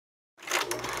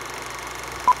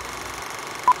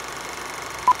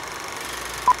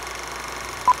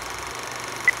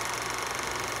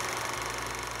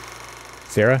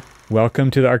Sara, welcome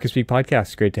to the Archispeak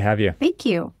podcast. Great to have you. Thank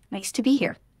you. Nice to be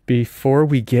here. Before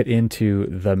we get into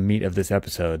the meat of this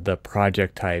episode, the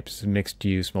project types, mixed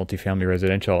use, multifamily,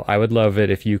 residential, I would love it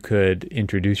if you could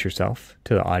introduce yourself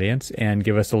to the audience and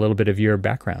give us a little bit of your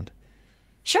background.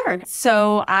 Sure.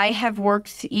 So I have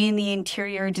worked in the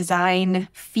interior design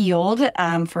field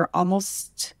for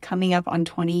almost coming up on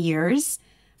 20 years.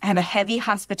 I have a heavy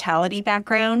hospitality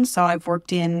background. So I've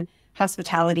worked in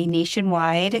hospitality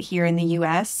nationwide here in the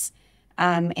U.S.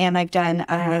 And I've done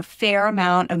a fair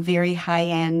amount of very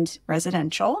high-end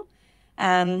residential.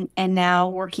 And now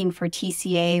working for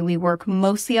TCA, we work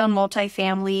mostly on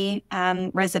multifamily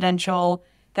residential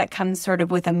that comes sort of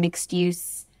with a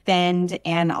mixed-use bend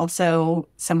and also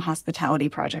some hospitality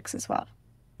projects as well.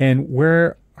 And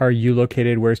where are you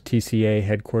located? Where's TCA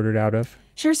headquartered out of?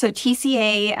 Sure. So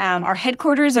TCA, our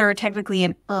headquarters are technically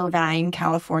in Irvine,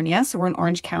 California. So we're in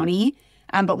Orange County.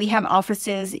 But we have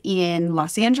offices in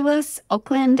Los Angeles,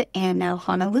 Oakland, and now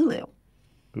Honolulu.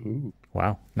 Ooh,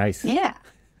 wow. Nice. Yeah.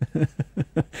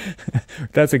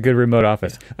 That's a good remote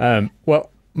office. Well,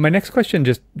 my next question,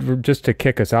 just to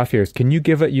kick us off here, is can you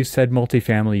give it, you said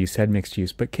multifamily, you said mixed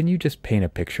use, but can you just paint a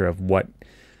picture of what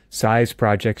size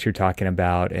projects you're talking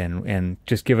about and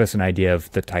just give us an idea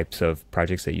of the types of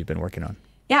projects that you've been working on?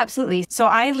 Yeah, absolutely. So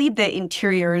I lead the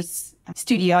interiors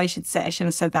studio, I should say. I should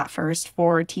have said that first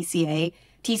for TCA.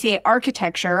 TCA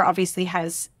architecture obviously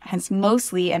has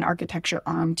mostly an architecture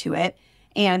arm to it.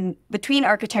 And between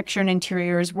architecture and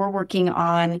interiors, we're working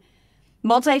on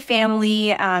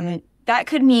multifamily. That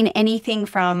could mean anything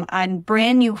from a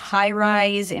brand new high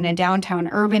rise in a downtown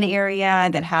urban area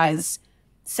that has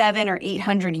 700 or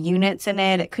 800 units in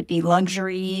it. It could be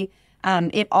luxury.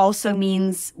 It also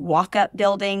means walk-up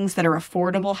buildings that are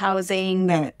affordable housing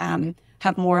that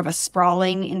have more of a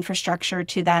sprawling infrastructure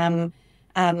to them.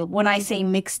 When I say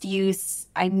mixed use,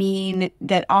 I mean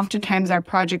that oftentimes our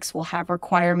projects will have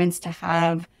requirements to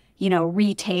have,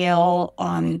 retail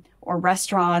or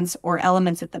restaurants or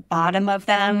elements at the bottom of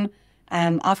them.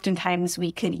 Oftentimes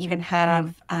we could even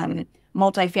have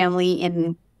multifamily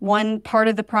in one part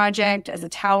of the project as a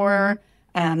tower.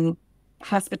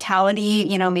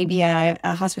 Hospitality, maybe a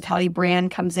hospitality brand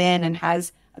comes in and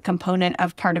has a component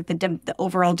of part of the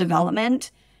overall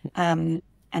development. And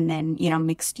then,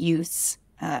 mixed use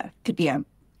could be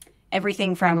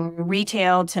everything from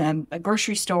retail to a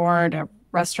grocery store to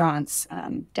restaurants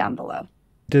down below.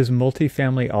 Does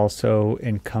multifamily also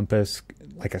encompass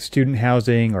like a student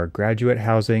housing or graduate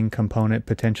housing component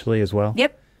potentially as well?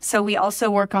 Yep. So we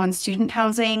also work on student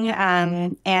housing,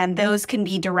 and those can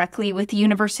be directly with the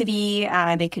university.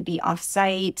 They could be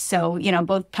off-site. So,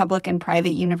 both public and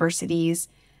private universities.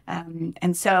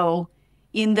 And so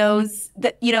in those,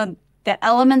 the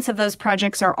elements of those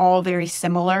projects are all very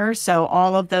similar. So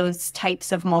all of those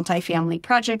types of multifamily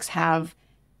projects have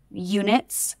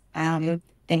units.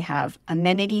 They have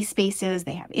amenity spaces.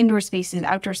 They have indoor spaces,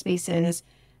 outdoor spaces.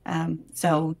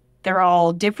 So they're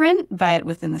all different, but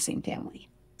within the same family.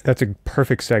 That's a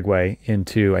perfect segue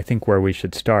into, I think, where we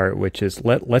should start, which is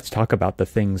let's talk about the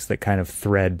things that kind of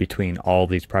thread between all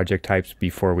these project types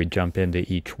before we jump into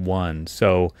each one.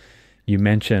 So you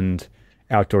mentioned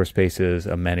outdoor spaces,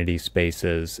 amenity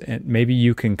spaces, and maybe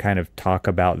you can kind of talk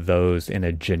about those in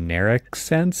a generic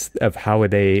sense of how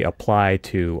they apply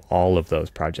to all of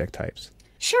those project types.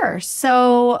 Sure.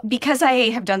 So because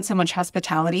I have done so much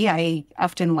hospitality, I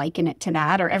often liken it to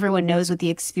that, or everyone knows what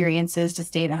the experience is to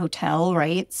stay at a hotel,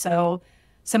 right? So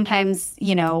sometimes,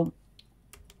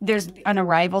 there's an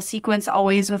arrival sequence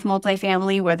always with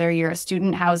multifamily, whether you're a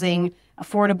student housing,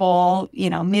 affordable,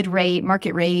 mid-rate,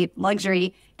 market rate,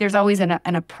 luxury, there's always an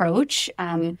approach.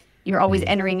 You're always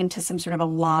entering into some sort of a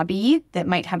lobby that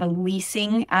might have a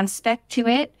leasing aspect to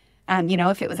it.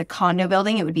 If it was a condo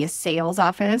building, it would be a sales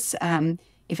office.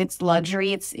 If it's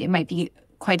luxury, it might be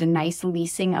quite a nice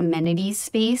leasing amenities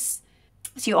space.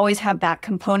 So you always have that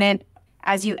component.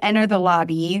 As you enter the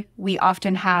lobby, we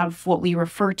often have what we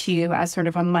refer to as sort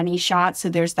of a money shot. So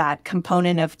there's that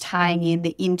component of tying in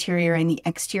the interior and the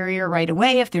exterior right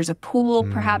away. If there's a pool,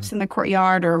 perhaps in the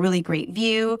courtyard, or a really great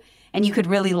view, and you could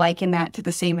really liken that to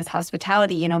the same as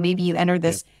hospitality. Maybe you enter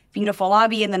this beautiful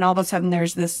lobby and then all of a sudden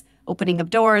there's this opening of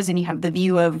doors and you have the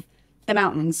view of the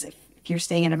mountains if you're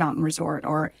staying in a mountain resort,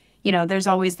 or, there's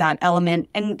always that element,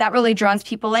 and that really draws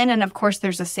people in. And of course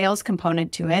there's a sales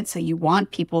component to it. So you want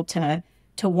people to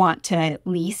want to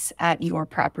lease at your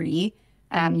property.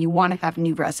 You want to have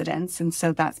new residents. And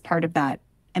so that's part of that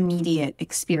immediate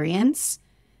experience.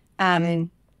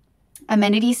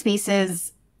 Amenity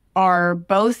spaces are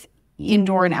both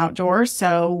indoor and outdoor.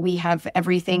 So we have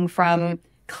everything from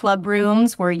club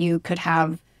rooms where you could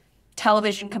have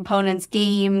television components,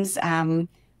 games.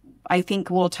 I think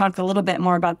we'll talk a little bit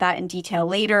more about that in detail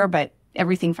later, but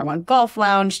everything from a golf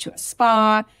lounge to a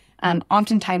spa.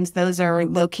 Oftentimes those are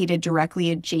located directly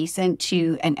adjacent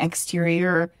to an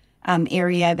exterior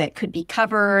area that could be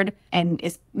covered and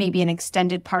is maybe an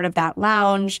extended part of that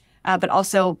lounge, but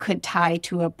also could tie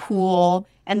to a pool.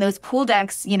 And those pool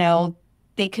decks,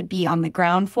 they could be on the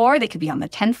ground floor, they could be on the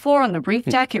 10th floor, on the roof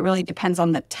deck. It really depends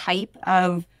on the type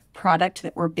of product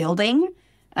that we're building.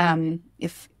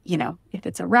 If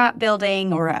it's a wrap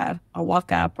building or a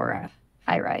walk-up or a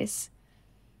high-rise.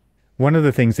 One of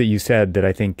the things that you said that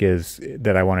I think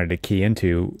that I wanted to key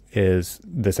into is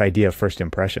this idea of first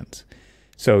impressions.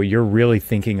 So you're really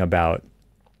thinking about,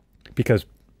 because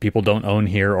people don't own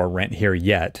here or rent here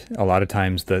yet, a lot of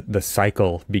times the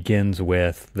cycle begins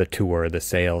with the tour, the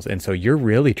sales. And so you're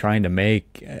really trying to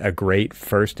make a great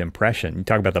first impression. You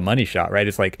talk about the money shot, right?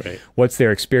 It's like, right. What's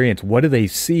their experience? What do they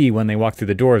see when they walk through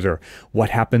the doors, or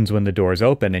what happens when the doors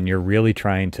open? And you're really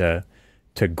trying to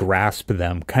grasp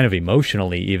them kind of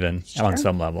emotionally, even on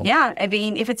some level. Yeah. I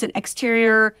mean, if it's an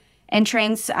exterior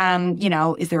entrance,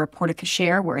 is there a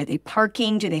porte-cochere? Where are they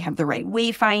parking? Do they have the right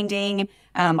wayfinding?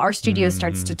 Our studio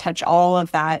starts to touch all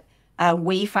of that.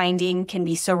 Wayfinding can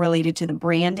be so related to the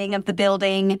branding of the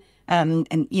building. So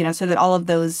that all of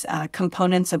those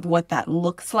components of what that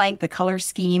looks like, the color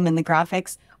scheme and the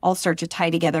graphics, all start to tie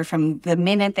together from the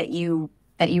minute that you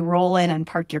roll in and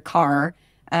park your car.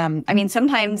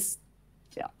 Sometimes,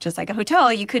 just like a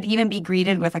hotel, you could even be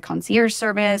greeted with a concierge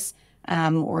service,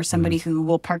 or somebody who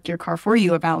will park your car for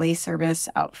you, a valet service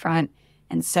out front.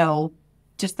 And so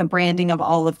just the branding of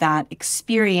all of that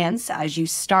experience as you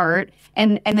start.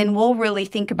 And then we'll really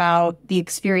think about the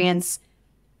experience.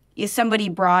 Is somebody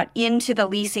brought into the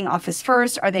leasing office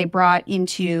first? Are they brought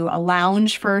into a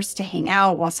lounge first to hang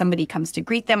out while somebody comes to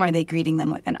greet them? Are they greeting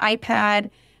them with an iPad?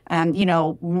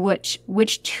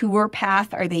 Which tour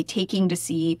path are they taking to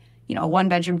see, a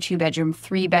 1-bedroom, 2-bedroom,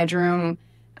 3-bedroom?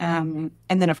 And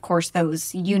then, of course,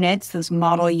 those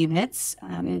model units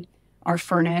are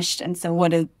furnished. And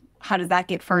so how does that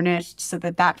get furnished so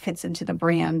that fits into the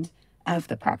brand of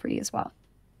the property as well?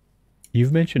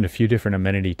 You've mentioned a few different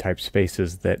amenity type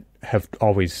spaces that have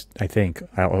always, I think,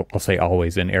 I'll say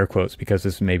always in air quotes, because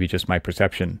this may be just my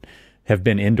perception, have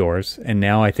been indoors. And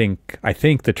now I think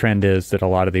the trend is that a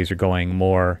lot of these are going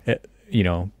more,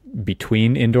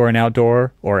 between indoor and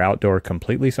outdoor, or outdoor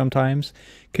completely sometimes.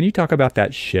 Can you talk about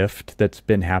that shift that's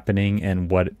been happening and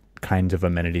what kinds of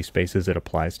amenity spaces it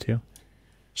applies to?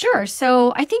 Sure.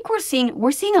 So I think we're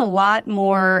seeing a lot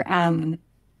more,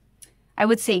 I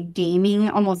would say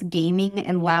almost gaming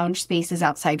and lounge spaces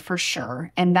outside for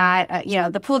sure. And that,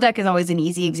 the pool deck is always an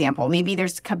easy example. Maybe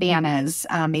there's cabanas.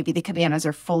 Maybe the cabanas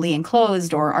are fully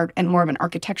enclosed and more of an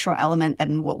architectural element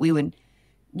than what we would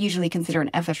usually consider an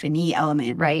FF&E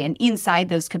element, right? And inside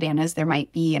those cabanas, there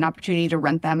might be an opportunity to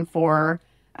rent them for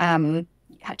to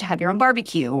have your own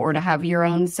barbecue or to have your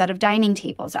own set of dining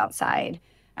tables outside.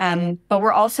 But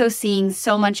we're also seeing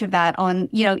so much of that on,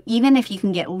 even if you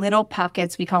can get little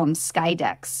pockets, we call them sky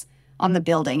decks on the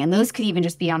building. And those could even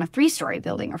just be on a 3-story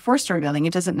building or 4-story building.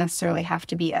 It doesn't necessarily have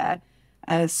to be a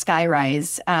sky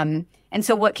rise. And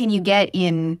so what can you get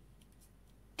in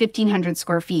 1,500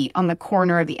 square feet on the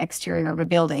corner of the exterior of a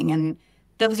building? And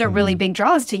those are really big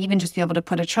draws to even just be able to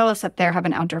put a trellis up there, have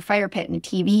an outdoor fire pit and a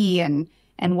TV,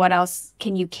 and what else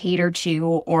can you cater to?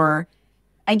 Or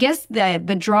I guess the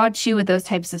draw too with those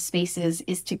types of spaces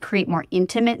is to create more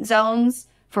intimate zones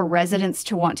for residents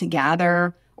to want to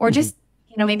gather, or just,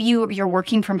 maybe you're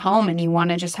working from home and you want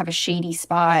to just have a shady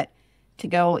spot to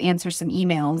go answer some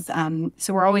emails.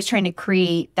 So we're always trying to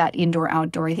create that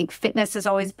indoor-outdoor. I think fitness is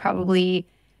always probably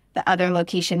the other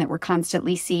location that we're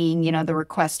constantly seeing, the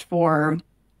request for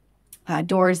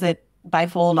doors that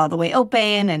bifold all the way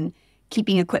open, and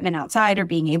keeping equipment outside or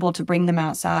being able to bring them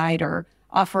outside, or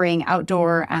offering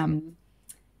outdoor,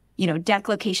 deck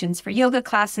locations for yoga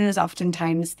classes.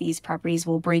 Oftentimes these properties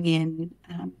will bring in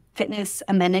fitness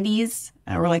amenities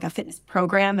or like a fitness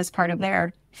program as part of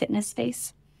their fitness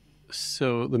space.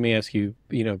 So let me ask you,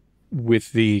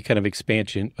 with the kind of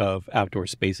expansion of outdoor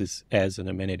spaces as an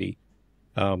amenity,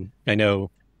 I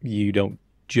know you don't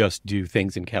just do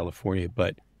things in California,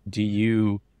 but do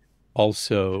you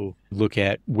also look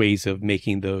at ways of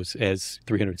making those as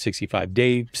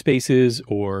 365-day spaces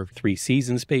or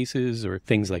 3-season spaces or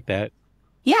things like that?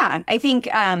 Yeah, I think,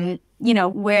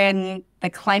 when the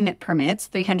climate permits,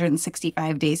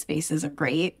 365-day spaces are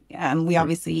great. We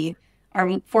obviously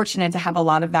are fortunate to have a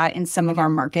lot of that in some of our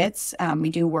markets. We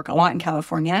do work a lot in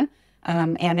California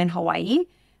and in Hawaii.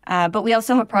 But we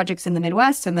also have projects in the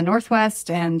Midwest and the Northwest,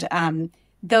 and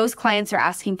those clients are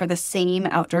asking for the same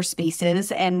outdoor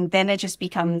spaces. And then it just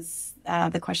becomes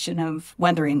the question of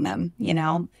weathering them,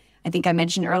 I think I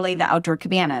mentioned earlier the outdoor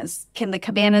cabanas. Can the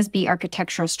cabanas be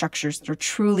architectural structures that are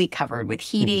truly covered with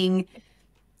heating,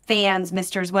 fans,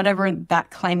 misters, whatever that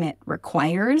climate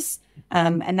requires?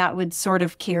 And that would sort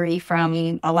of carry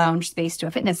from a lounge space to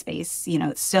a fitness space.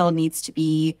 It still needs to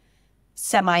be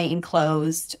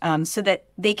semi-enclosed so that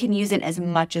they can use it as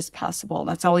much as possible.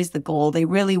 That's always the goal. They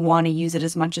really want to use it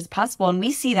as much as possible. And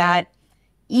we see that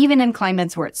even in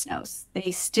climates where it snows. They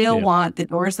still want the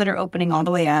doors that are opening all the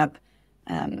way up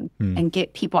and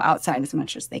get people outside as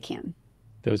much as they can.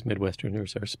 Those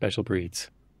Midwesterners are special breeds.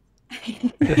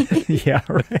 Yeah,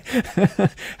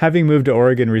 right. Having moved to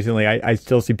Oregon recently, I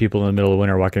still see people in the middle of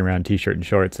winter walking around t-shirt and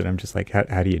shorts, and I'm just like,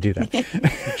 how do you do that?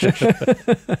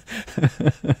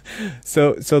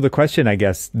 So the question, I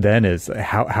guess, then is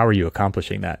how are you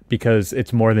accomplishing that? Because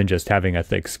it's more than just having a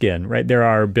thick skin, right? There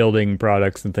are building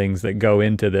products and things that go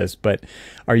into this, but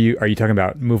are you talking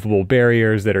about movable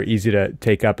barriers that are easy to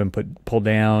take up and pull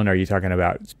down? Are you talking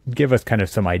about, give us kind of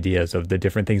some ideas of the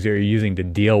different things that you're using to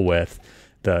deal with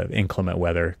the inclement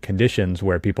weather conditions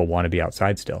where people want to be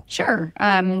outside still? Sure.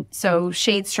 So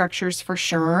shade structures for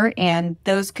sure. And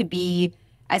those could be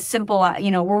as simple,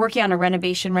 we're working on a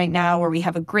renovation right now where we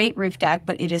have a great roof deck,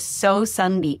 but it is so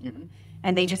sun-beaten.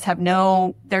 And they just have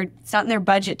it's not in their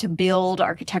budget to build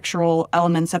architectural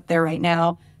elements up there right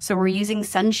now. So we're using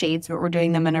sunshades, but we're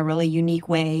doing them in a really unique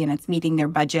way, and it's meeting their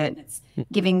budget. It's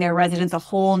giving their residents a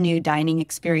whole new dining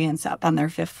experience up on their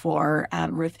 5th floor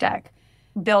roof deck.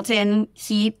 Built-in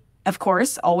heat, of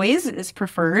course, always is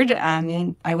preferred.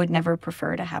 I would never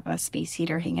prefer to have a space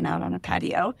heater hanging out on a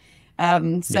patio.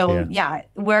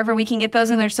 Wherever we can get those,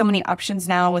 and there's so many options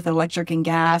now with electric and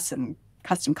gas and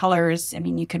custom colors. I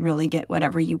mean, you can really get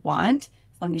whatever you want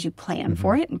as long as you plan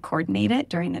for it and coordinate it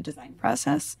during the design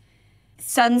process.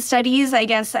 Sun studies, I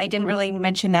guess I didn't really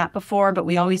mention that before, but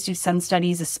we always do sun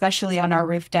studies, especially on our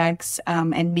roof decks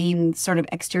and main sort of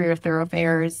exterior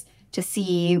thoroughfares to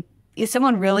see, is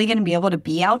someone really going to be able to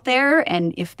be out there?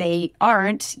 And if they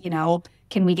aren't,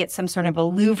 can we get some sort of a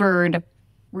louvered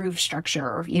roof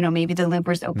structure? Maybe the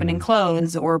louvers open and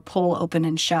close or pull open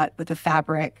and shut with a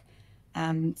fabric.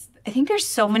 I think there's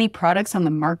so many products on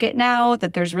the market now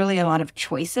that there's really a lot of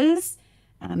choices.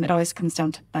 It always comes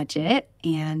down to budget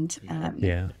and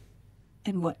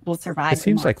what will survive. It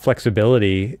seems like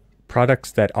flexibility,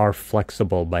 products that are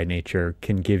flexible by nature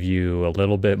can give you a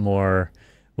little bit more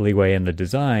leeway in the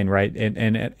design, right?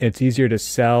 And it's easier to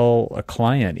sell a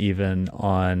client even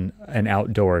on an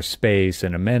outdoor space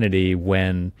and amenity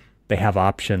when they have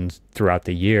options throughout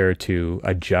the year to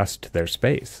adjust their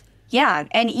space. Yeah.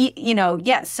 And,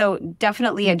 so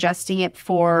definitely adjusting it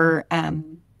for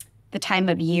the time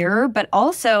of year, but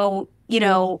also,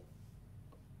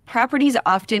 properties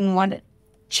often want to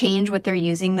change what they're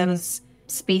using those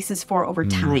spaces for over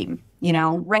time.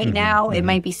 Right now it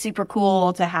might be super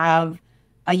cool to have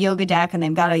a yoga deck and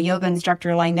they've got a yoga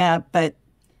instructor lined up, but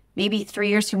maybe 3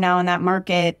 years from now in that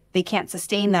market, they can't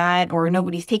sustain that, or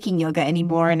nobody's taking yoga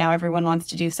anymore. And now everyone wants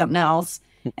to do something else.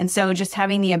 And so just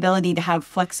having the ability to have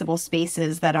flexible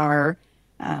spaces that are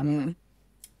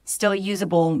still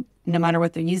usable no matter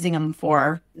what they're using them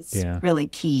for is really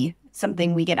key.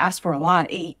 Something we get asked for a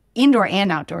lot, indoor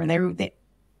and outdoor.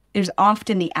 There's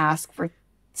often the ask for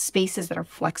spaces that are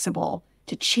flexible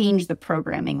to change the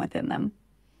programming within them.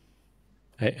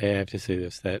 I have to say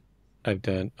this, that I've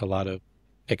done a lot of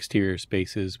exterior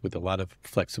spaces with a lot of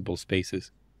flexible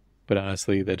spaces. But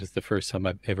honestly, that is the first time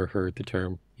I've ever heard the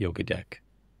term yoga deck.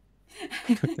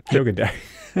 Yoga deck.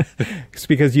 It's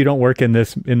because you don't work in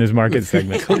this market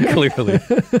segment.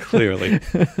 Clearly.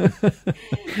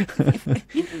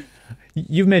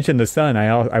 You've mentioned the sun.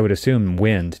 I would assume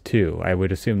wind too. I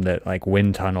would assume that like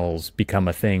wind tunnels become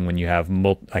a thing when you have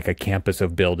like a campus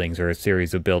of buildings or a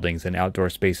series of buildings and outdoor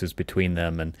spaces between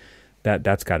them, and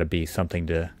that's got to be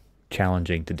something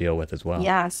challenging to deal with as well.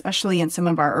 Yeah, especially in some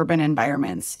of our urban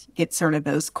environments, get sort of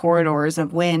those corridors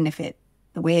of wind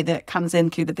the way that it comes in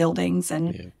through the buildings,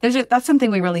 and that's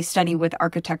something we really study with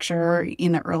architecture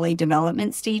in the early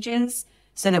development stages,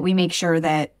 so that we make sure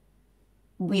that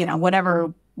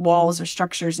whatever walls or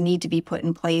structures need to be put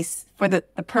in place for the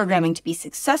programming to be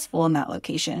successful in that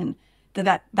location,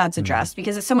 that's addressed,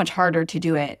 because it's so much harder to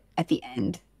do it at the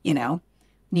end,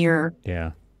 near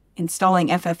installing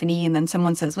FF&E, and then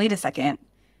someone says, wait a second,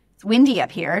 it's windy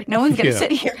up here. No one's going to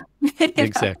sit here.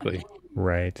 Exactly.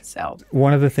 Right. So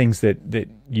one of the things that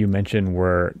you mentioned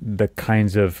were the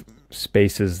kinds of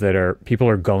spaces that people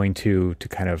are going to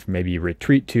kind of maybe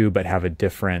retreat to, but have a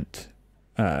different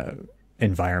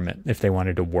environment, if they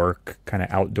wanted to work kind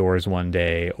of outdoors one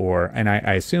day, and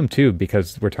I assume too,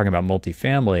 because we're talking about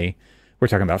multifamily, we're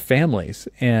talking about families,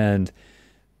 and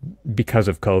because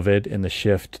of COVID and the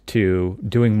shift to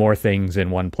doing more things in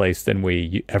one place than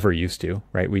we ever used to,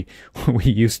 right? We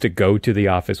used to go to the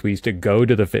office, we used to go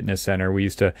to the fitness center, we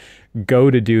used to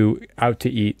go to do out to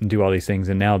eat and do all these things,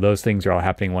 and now those things are all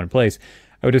happening in one place.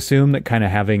 I would assume that kind of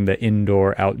having the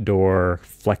indoor, outdoor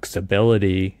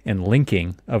flexibility and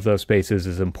linking of those spaces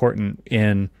is important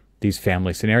in these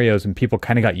family scenarios, and people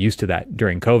kind of got used to that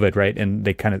during COVID, right? And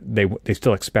they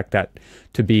still expect that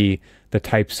to be the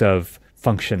types of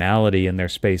functionality in their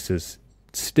spaces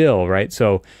still, right?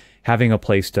 So having a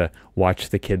place to watch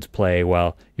the kids play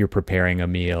while you're preparing a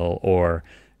meal, or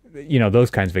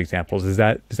those kinds of examples. Is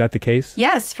that the case?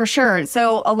 Yes, for sure.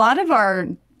 So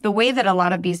the way that a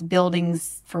lot of these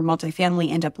buildings for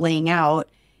multifamily end up laying out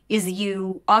is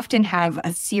you often have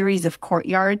a series of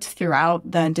courtyards throughout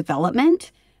the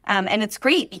development. And it's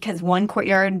great because one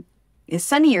courtyard is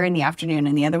sunnier in the afternoon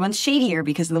and the other one's shadier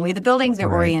because of the way the buildings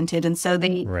are oriented. And so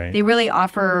they really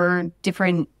offer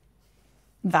different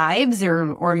vibes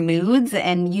or moods.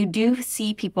 And you do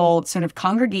see people sort of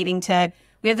congregating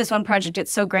we have this one project,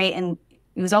 it's so great. And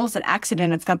it was almost an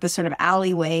accident. It's got this sort of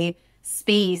alleyway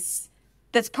space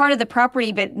that's part of the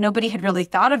property, but nobody had really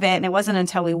thought of it. And it wasn't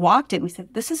until we walked it, and we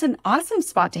said, this is an awesome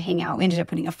spot to hang out. We ended up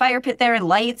putting a fire pit there and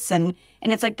lights, and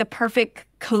it's like the perfect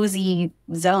cozy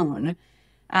zone.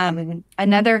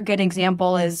 Another good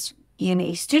example is in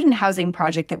a student housing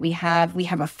project that we have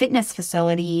a fitness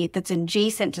facility that's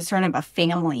adjacent to sort of a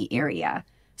family area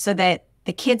so that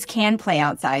the kids can play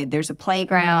outside. There's a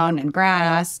playground and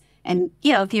grass, and,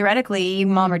 theoretically,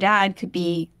 mom or dad could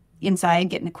be inside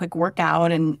getting a quick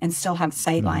workout and still have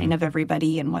sight line of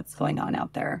everybody and what's going on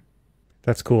out there.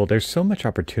 That's cool. There's so much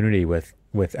opportunity with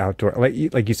outdoor,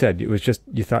 like you said,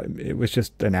 you thought it was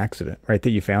just an accident, right?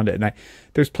 That you found it. And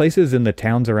there's places in the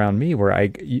towns around me where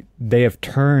they have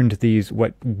turned these,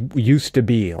 what used to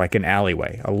be like an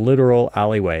alleyway, a literal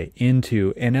alleyway,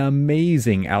 into an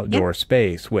amazing outdoor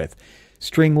space with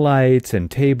string lights and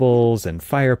tables and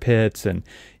fire pits and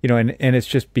it's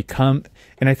just become,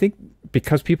 and I think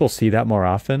because people see that more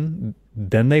often,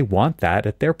 then they want that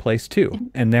at their place too.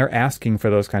 And they're asking for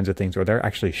those kinds of things, or they're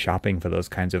actually shopping for those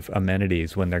kinds of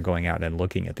amenities when they're going out and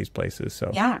looking at these places.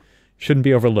 So shouldn't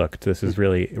be overlooked. This is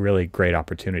really, really great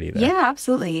opportunity there. Yeah,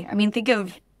 absolutely. I mean, think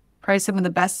of probably some of the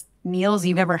best meals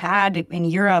you've ever had in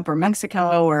Europe or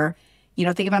Mexico, or,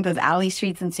 think about those alley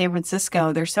streets in San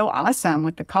Francisco. They're so awesome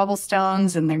with the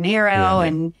cobblestones, and they're narrow,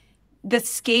 and the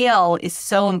scale is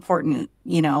so important.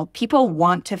 People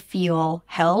want to feel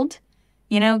held.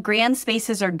 Grand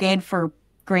spaces are good for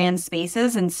grand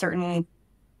spaces and certain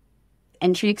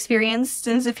entry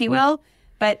experiences, if you will,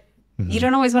 but you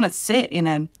don't always want to sit in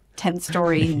a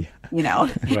 10-story,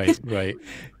 Right.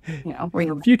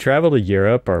 If you travel to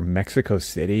Europe or Mexico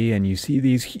City and you see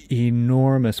these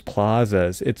enormous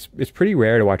plazas, it's pretty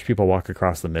rare to watch people walk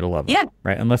across the middle of them,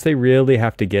 right? Unless they really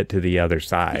have to get to the other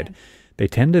side. They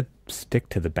tend to stick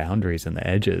to the boundaries and the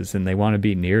edges, and they want to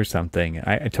be near something.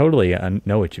 I totally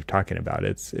know what you're talking about.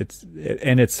 It's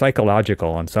psychological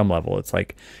on some level. It's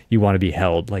like you want to be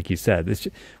held, like you said.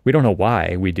 We don't know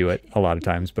why we do it a lot of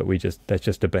times, but that's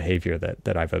just a behavior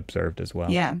that I've observed as well.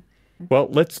 Yeah. Well,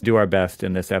 let's do our best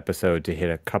in this episode to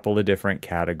hit a couple of different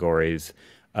categories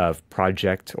of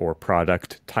project or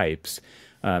product types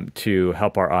to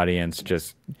help our audience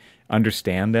just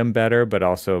understand them better, but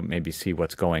also maybe see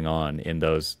what's going on in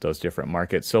those different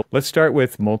markets. So let's start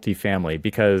with multifamily,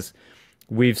 because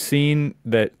we've seen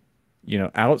that,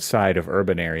 outside of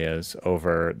urban areas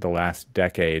over the last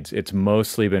decades, it's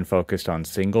mostly been focused on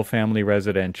single family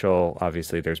residential.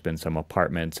 Obviously, there's been some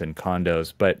apartments and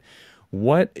condos, but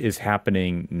what is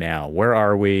happening now? Where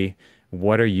are we?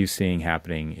 What are you seeing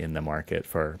happening in the market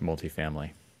for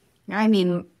multifamily? I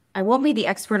mean, I won't be the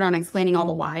expert on explaining all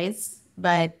the whys,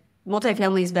 but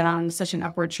multifamily has been on such an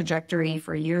upward trajectory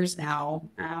for years now.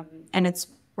 And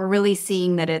we're really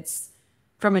seeing that it's,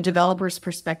 from a developer's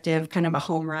perspective, kind of a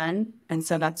home run. And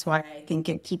so that's why I think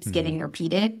it keeps getting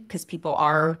repeated, because people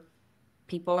are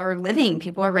living,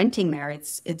 people are renting there.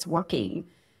 It's working.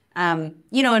 And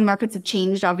markets have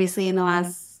changed, obviously, in the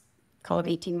last, call it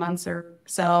 18 months or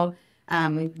so.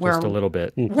 Just a little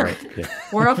bit.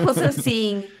 We're also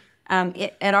seeing,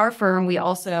 at our firm, we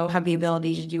also have the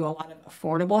ability to do a lot of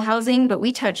affordable housing, but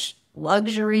we touch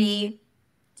luxury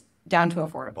down to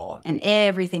affordable and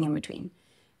everything in between.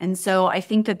 And so I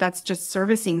think that's just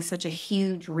servicing such a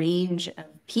huge range of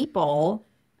people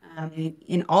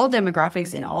in all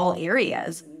demographics, in all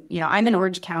areas. I'm in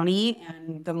Orange County,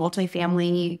 and the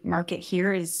multifamily market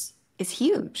here is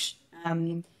huge.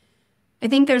 I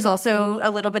think there's also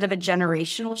a little bit of a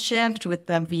generational shift with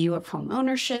the view of home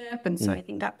ownership. And so I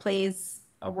think that plays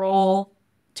a role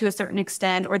to a certain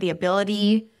extent, or the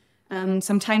ability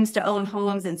sometimes to own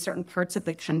homes in certain parts of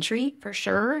the country, for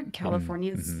sure.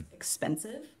 California is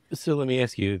expensive. So let me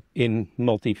ask you, in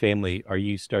multifamily, are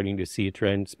you starting to see a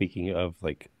trend, speaking of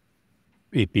like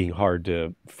it being hard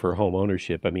for home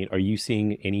ownership? I mean, are you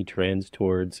seeing any trends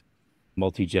towards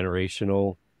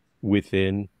multi-generational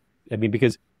within? I mean,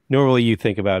 because normally you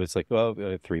think about it's like, well,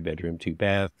 a 3-bedroom,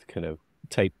 2-bath kind of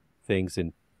type things.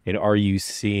 And are you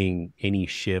seeing any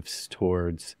shifts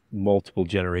towards multiple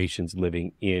generations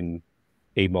living in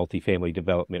a multifamily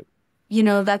development? You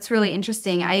know, that's really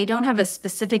interesting. I don't have a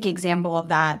specific example of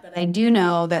that, but I do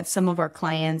know that some of our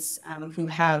clients who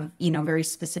have, you know, very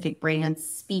specific brands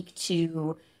speak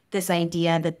to this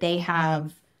idea that they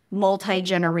have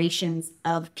multi-generations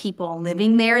of people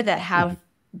living there that have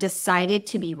decided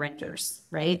to be renters,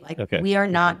 right? Like we are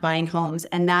not buying homes.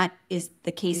 And that is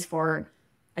the case for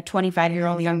a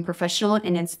 25-year-old young professional.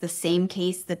 And it's the same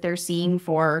case that they're seeing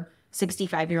for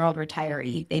 65-year-old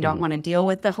retiree. They don't want to deal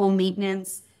with the home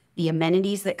maintenance. The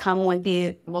amenities that come with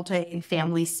the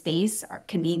multi-family space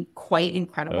can be quite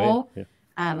incredible.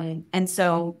 And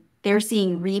so they're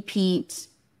seeing repeat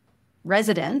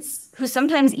residents who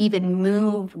sometimes even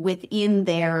move within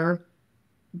their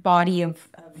body of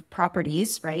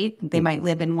properties, right? They might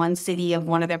live in one city of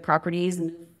one of their properties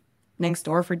and move next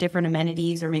door for different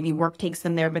amenities, or maybe work takes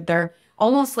them there, but they're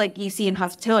almost like you see in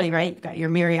hospitality, right? You've got your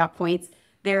Marriott points.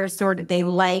 They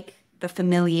like the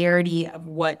familiarity of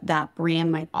what that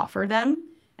brand might offer them.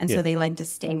 And so they like to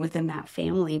stay within that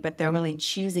family, but they're really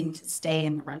choosing to stay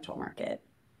in the rental market.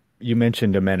 You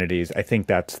mentioned amenities. I think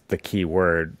that's the key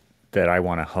word that I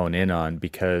want to hone in on,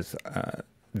 because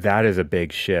that is a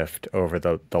big shift over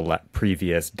the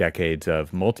previous decades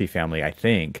of multifamily, I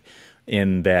think,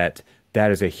 in that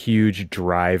is a huge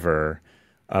driver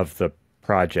of the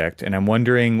project. And I'm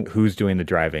wondering who's doing the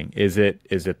driving. Is it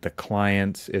the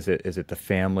clients? Is it the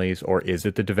families? Or is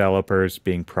it the developers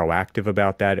being proactive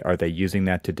about that? Are they using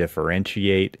that to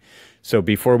differentiate? So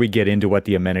before we get into what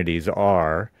the amenities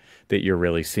are that you're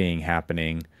really seeing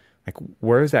happening, like,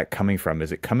 where is that coming from?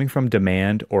 Is it coming from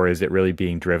demand, or is it really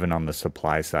being driven on the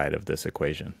supply side of this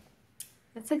equation?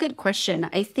 That's a good question.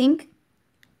 I think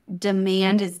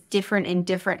demand is different in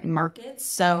different markets.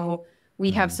 So we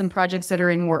have some projects that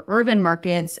are in more urban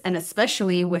markets, and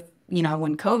especially with, you know,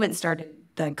 when COVID started,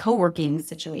 the co-working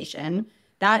situation,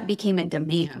 that became a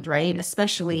demand, right?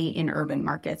 Especially in urban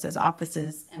markets as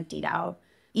offices emptied out.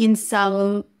 In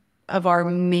some of our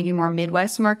maybe more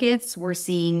Midwest markets, we're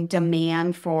seeing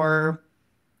demand for,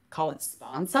 call it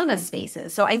spa and sauna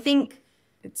spaces. So I think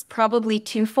it's probably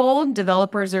twofold.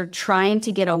 Developers are trying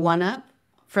to get a one-up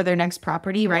for their next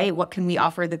property, right? What can we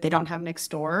offer that they don't have next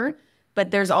door?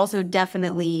 But there's also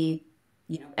definitely,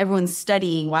 you know, everyone's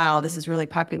studying, wow, this is really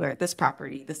popular at this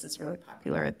property. This is really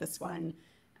popular at this one.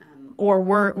 Or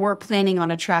we're planning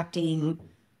on attracting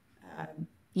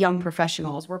young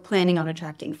professionals. We're planning on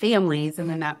attracting families. And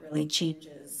then that really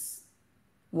changes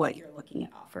what you're looking at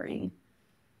offering.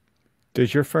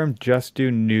 Does your firm just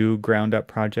do new ground up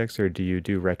projects, or do you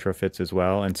do retrofits as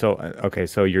well? And so, okay,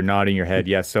 so you're nodding your head.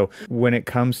 Yes. So when it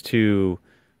comes to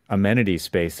amenity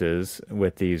spaces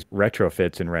with these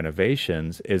retrofits and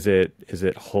renovations, is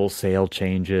it wholesale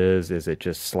changes? Is it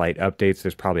just slight updates?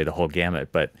 There's probably the whole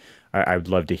gamut, but I would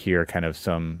love to hear kind of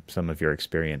some of your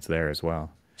experience there as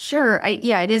well. Sure.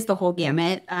 Yeah, it is the whole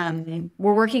gamut.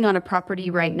 We're working on a property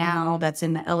right now that's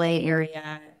in the LA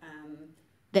area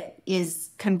that is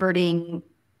converting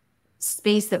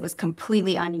space that was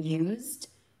completely unused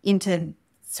into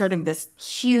sort of this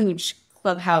huge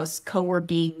clubhouse,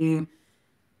 co-working,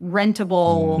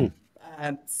 rentable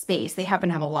space. They happen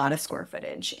to have a lot of square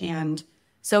footage. And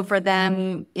so for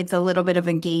them, it's a little bit of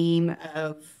a game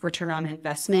of return on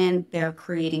investment. They're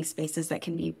creating spaces that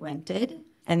can be rented.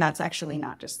 And that's actually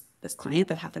not just this client.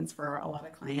 That happens for a lot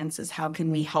of clients, is how can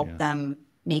we help them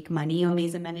make money on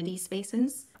these amenity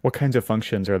spaces? What kinds of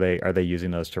functions are they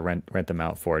using those to rent them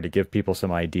out for? To give people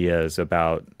some ideas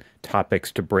about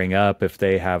topics to bring up if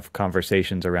they have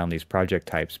conversations around these project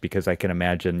types, because I can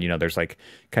imagine, you know, there's like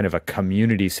kind of a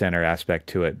community center aspect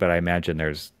to it, but I imagine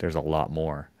there's a lot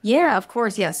more. Yeah, of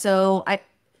course. Yeah. So I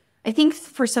think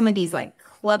for some of these like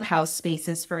clubhouse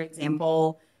spaces, for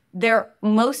example,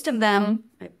 most of them,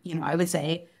 you know, I would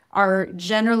say are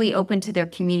generally open to their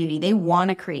community. They want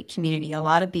to create community. A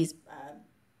lot of these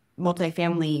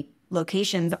multifamily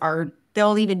locations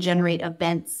they'll even generate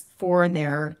events for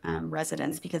their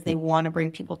residents because they want to bring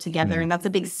people together. And that's a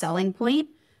big selling point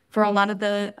for a lot of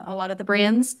the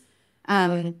brands.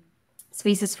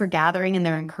 spaces for gathering and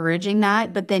they're encouraging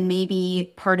that, but then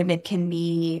maybe part of it can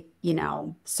be,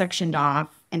 sectioned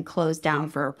off and closed down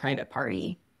for a private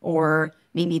party. Or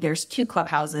maybe there's two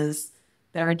clubhouses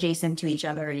that are adjacent to each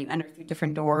other. You enter through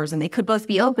different doors and they could both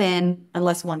be open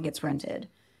unless one gets rented.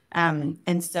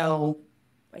 And so,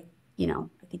 I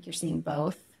think you're seeing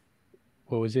both.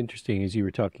 What was interesting is you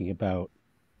were talking about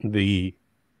the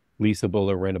leasable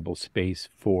or rentable space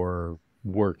for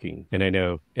working. And I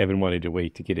know Evan wanted to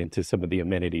wait to get into some of the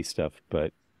amenity stuff,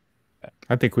 but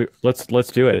I think let's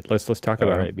do it. Let's talk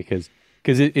about it because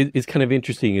it's kind of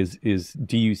interesting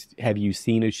have you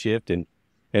seen a shift? And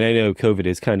I know COVID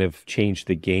has kind of changed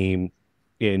the game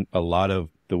in a lot of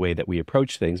the way that we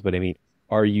approach things, but I mean,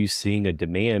 are you seeing a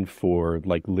demand for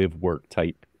like live work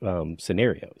type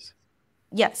scenarios?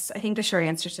 Yes, I think the short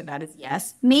answer to that is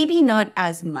yes. Maybe not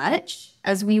as much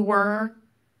as we were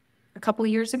a couple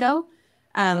of years ago,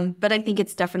 but I think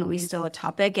it's definitely still a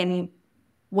topic. And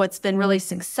what's been really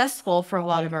successful for a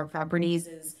lot of our properties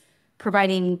is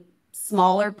providing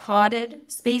smaller podded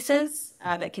spaces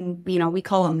that can, we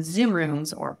call them Zoom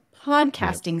rooms or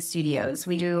podcasting studios.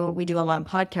 We do a lot of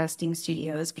podcasting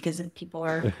studios because if people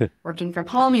are working from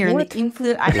home, you're in the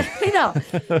influence. I know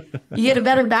you get a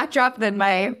better backdrop than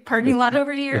my parking lot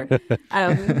over here.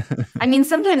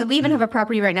 Sometimes we even have a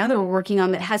property right now that we're working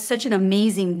on that has such an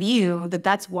amazing view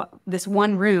that's what this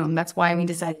one room. That's why we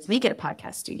decided to make it a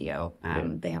podcast studio.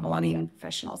 They have a lot of young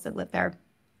professionals that live there.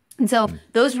 And so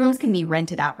those rooms can be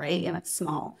rented out, right? And it's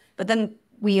small. But then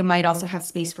we might also have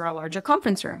space for a larger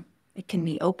conference room. It can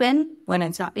be open when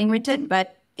it's not being rented,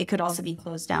 but it could also be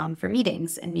closed down for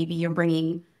meetings. And maybe you're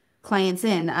bringing clients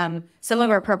in. Some of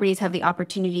our properties have the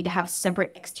opportunity to have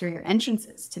separate exterior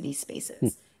entrances to these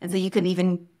spaces. And so you could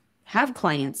even have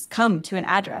clients come to an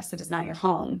address that is not your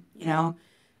home,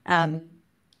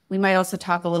 We might also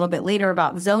talk a little bit later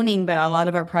about zoning, but a lot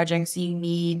of our projects, you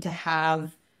need to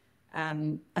have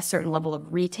a certain level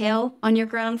of retail on your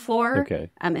ground floor. Okay.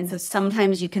 And so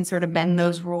sometimes you can sort of bend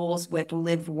those rules with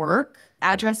live work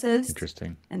addresses.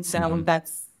 Interesting. And so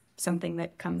that's something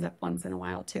that comes up once in a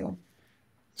while too.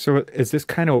 So is this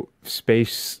kind of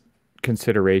space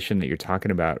consideration that you're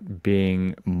talking about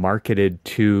being marketed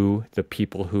to the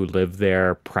people who live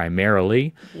there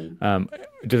primarily?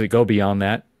 Does it go beyond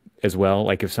that as well?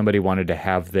 Like if somebody wanted to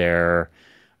have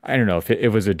I don't know, if it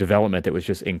was a development that was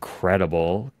just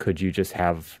incredible,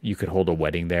 you could hold a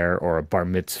wedding there or a bar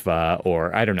mitzvah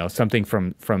or I don't know, something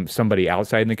from somebody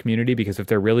outside in the community? Because if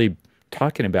they're really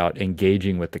talking about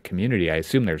engaging with the community, I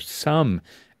assume there's some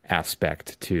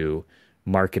aspect to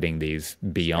marketing these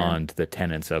beyond the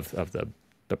tenants of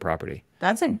the property.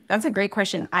 That's a great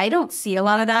question. I don't see a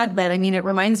lot of that, but it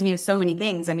reminds me of so many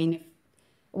things.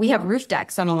 We have roof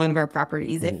decks on a lot of our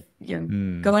properties. If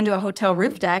you go into a hotel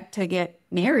roof deck to get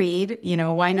married,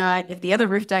 why not? If the other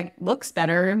roof deck looks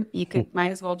better,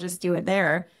 might as well just do it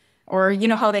there. Or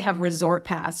how they have resort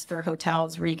pass for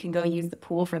hotels where you can go use the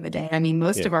pool for the day.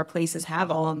 Most of our places have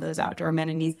all of those outdoor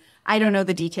amenities. I don't know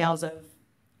the details of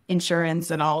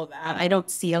insurance and all of that. I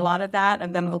don't see a lot of that,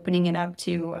 of them opening it up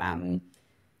to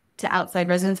outside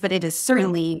residents, but it is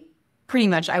certainly pretty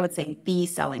much, I would say, the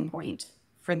selling point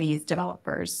for these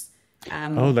developers.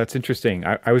 That's interesting.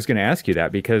 I was going to ask you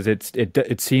that because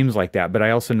it seems like that, but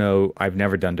I also know I've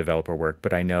never done developer work,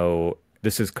 but I know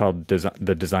this is called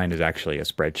the design is actually a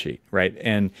spreadsheet, right?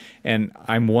 And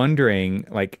I'm wondering,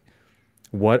 like,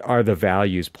 what are the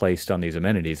values placed on these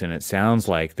amenities? And it sounds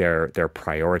like they're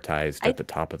prioritized at the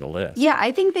top of the list. Yeah,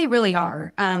 I think they really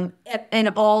are,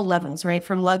 at all levels, right?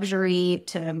 From luxury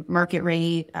to market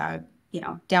rate,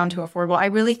 down to affordable. I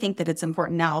really think that it's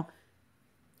important now.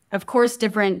 Of course,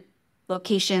 different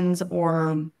locations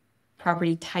or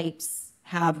property types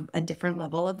have a different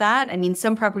level of that.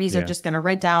 Some properties are just going to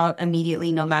rent out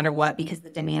immediately no matter what because the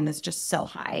demand is just so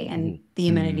high and the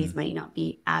amenities might not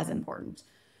be as important.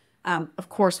 Of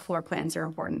course, floor plans are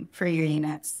important for your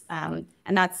units. And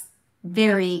that's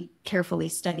very carefully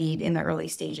studied in the early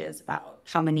stages about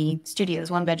how many studios,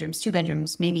 1 bedrooms, 2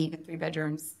 bedrooms, maybe even 3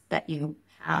 bedrooms that you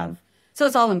have. So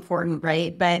it's all important,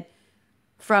 right? But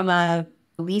from a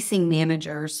leasing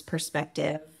manager's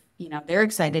perspective, they're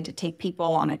excited to take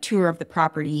people on a tour of the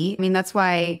property. That's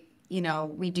why,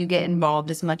 we do get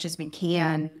involved as much as we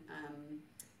can.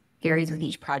 Varies with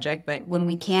each project, but when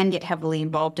we can get heavily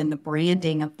involved in the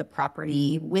branding of the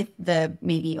property with the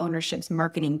maybe ownership's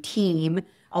marketing team,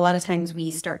 a lot of times we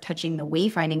start touching the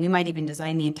wayfinding. We might even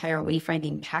design the entire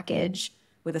wayfinding package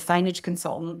with a signage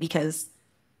consultant because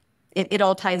it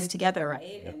all ties together,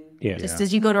 right? And just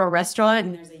as you go to a restaurant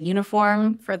and there's a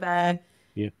uniform for the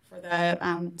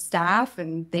staff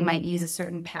and they might use a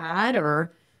certain pad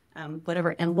or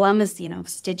whatever emblem is,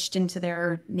 stitched into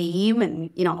their name.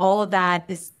 And, all of that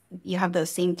is, you have those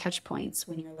same touch points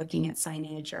when you're looking at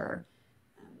signage or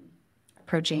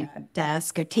approaching a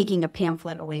desk or taking a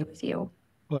pamphlet away with you.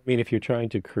 Well, I mean, if you're trying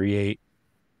to create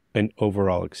an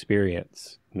overall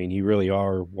experience, I mean, you really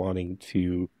are wanting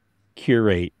to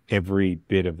curate every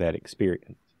bit of that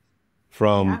experience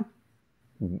from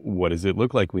what does it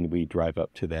look like when we drive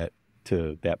up to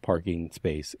that parking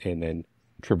space and then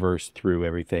traverse through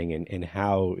everything, and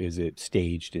how is it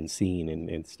staged and seen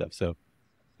and stuff. So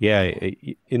yeah,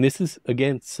 and this is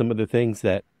again some of the things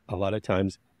that a lot of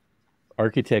times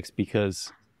architects,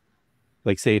 because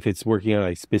like say if it's working on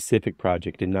a specific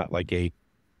project and not like a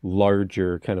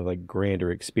larger kind of like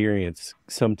grander experience,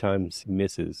 sometimes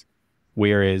misses.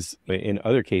 Whereas in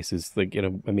other cases, like,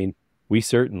 I mean, we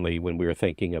certainly, when we were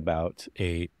thinking about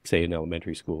say an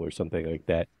elementary school or something like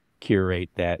that, curate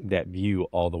that view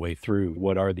all the way through.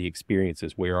 What are the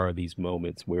experiences? Where are these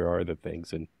moments? Where are the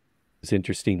things? And it's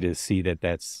interesting to see that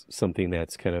that's something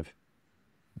that's kind of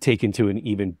taken to an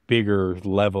even bigger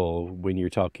level when you're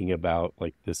talking about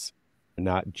like this,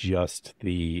 not just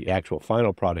the actual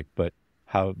final product, but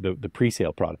how the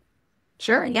pre-sale product.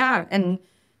 Sure, yeah. And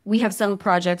we have some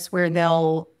projects where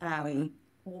they'll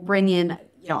bring in,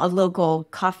 a local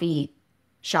coffee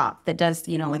shop that does,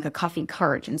 like a coffee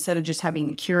cart instead of just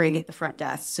having a curate at the front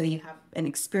desk. So you have an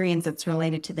experience that's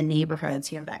related to the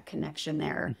neighborhoods. You have that connection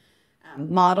there.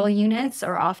 Model units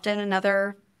are often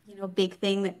another, big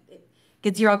thing that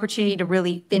gives you opportunity to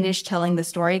really finish telling the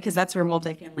story, because that's where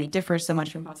multifamily differs so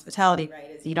much from hospitality,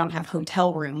 right? Is you don't have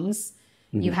hotel rooms.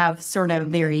 Mm-hmm. You have sort of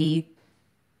very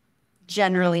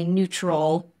generally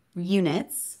neutral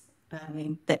units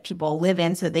that people live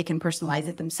in so that they can personalize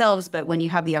it themselves. But when you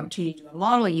have the opportunity to do a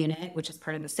model unit, which is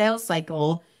part of the sales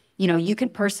cycle, you can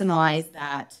personalize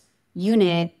that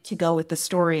unit to go with the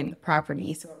story and the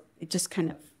property. So it just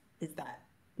kind of is that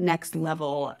next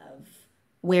level of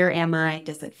where am I?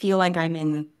 Does it feel like I'm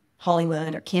in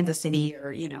Hollywood or Kansas City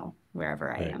or,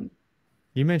 wherever I am?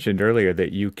 You mentioned earlier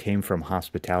that you came from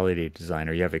hospitality design,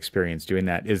 or you have experience doing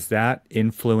that. Is that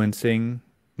influencing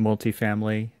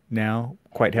multifamily now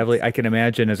quite heavily? I can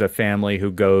imagine as a family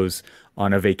who goes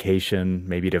on a vacation,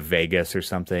 maybe to Vegas or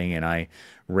something, and I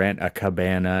rent a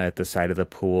cabana at the side of the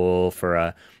pool for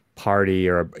a party,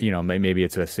 or, maybe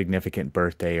it's a significant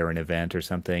birthday or an event or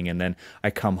something. And then I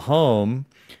come home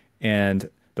and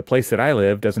the place that I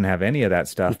live doesn't have any of that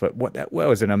stuff, but that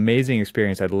was an amazing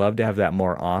experience. I'd love to have that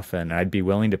more often. I'd be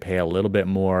willing to pay a little bit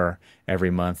more every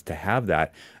month to have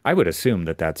that. I would assume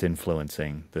that that's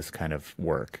influencing this kind of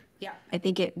work. Yeah, I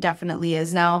think it definitely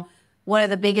is. Now, one of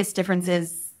the biggest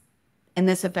differences, and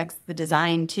this affects the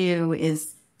design too,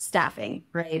 is staffing,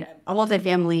 right? A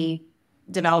multifamily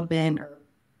development or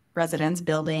residence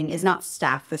building is not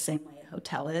staffed the same way a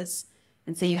hotel is.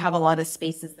 And so you have a lot of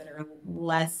spaces that are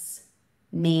less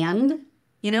manned,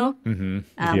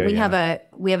 Mm-hmm. We have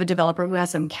a developer who has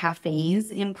some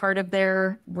cafes in part of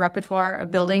their repertoire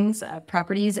of buildings,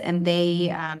 properties, and they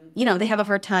have a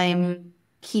hard time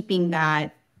keeping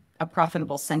that a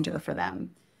profitable center for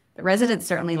them. The residents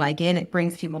certainly like it. It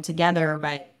brings people together,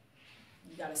 but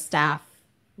you got to staff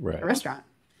a restaurant.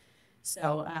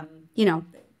 So,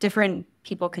 different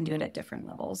people can do it at different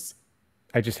levels.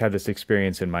 I just had this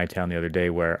experience in my town the other day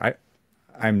where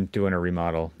I'm doing a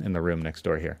remodel in the room next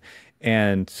door here.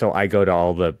 And so I go to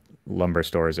all the lumber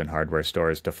stores and hardware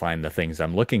stores to find the things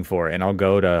I'm looking for. And I'll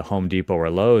go to Home Depot or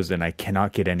Lowe's and I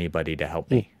cannot get anybody to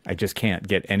help me. I just can't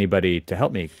get anybody to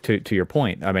help me, to your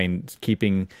point. I mean,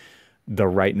 keeping the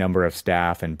right number of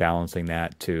staff and balancing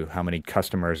that to how many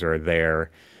customers are there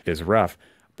is rough.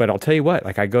 But I'll tell you what,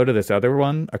 like I go to this other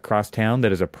one across town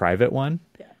that is a private one.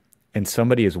 Yeah. And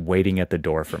somebody is waiting at the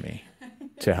door for me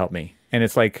to help me. And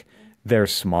it's like they're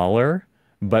smaller,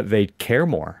 but they care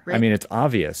more. Right. I mean, it's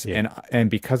obvious. Yeah. And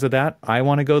because of that, I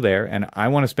want to go there and I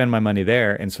want to spend my money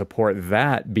there and support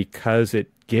that because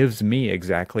it gives me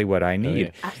exactly what I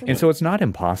need. Oh, yeah. And so it's not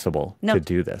impossible to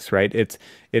do this, right?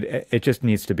 It just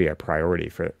needs to be a priority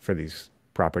for these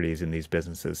properties and these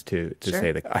businesses to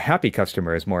say that a happy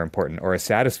customer is more important, or a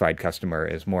satisfied customer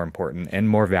is more important and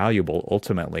more valuable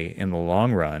ultimately in the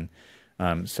long run.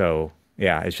 So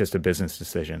yeah, it's just a business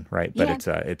decision, right? But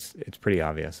it's pretty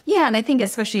obvious. Yeah, and I think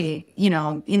especially,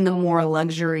 in the more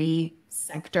luxury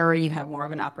sector, you have more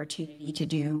of an opportunity to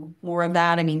do more of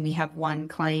that. I mean, we have one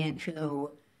client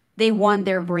who they want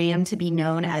their brand to be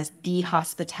known as the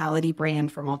hospitality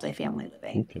brand for multifamily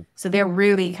living. Okay. So they're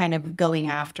really kind of going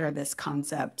after this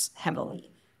concept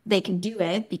heavily. They can do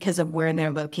it because of where they're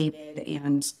located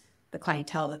and the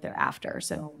clientele that they're after.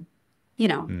 So,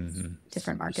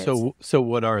 different markets. So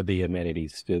what are the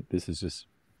amenities? This is just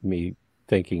me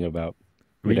thinking about,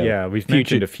 Yeah, we've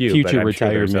mentioned a few, but future I'm sure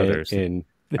there's retirement others. in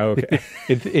Okay.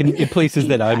 in places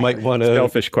that I might want to.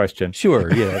 Selfish question.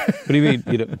 Sure, yeah. But I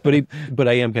mean, but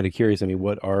I am kind of curious. I mean,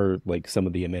 what are like some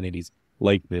of the amenities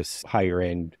like this higher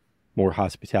end, more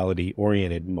hospitality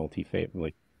oriented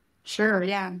multifamily? Sure,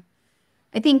 yeah.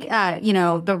 I think,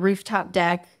 the rooftop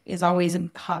deck is always a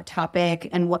hot topic.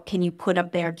 And what can you put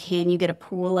up there? Can you get a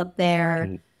pool up there?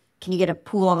 Mhm. Can you get a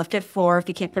pool on the fifth floor if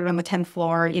you can't put it on the 10th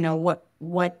floor?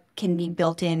 What can be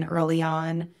built in early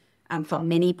on? For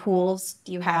mini pools,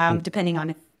 do you have, depending on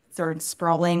if it's sort of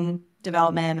sprawling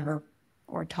development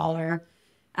or taller?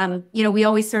 We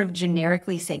always sort of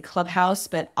generically say clubhouse,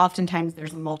 but oftentimes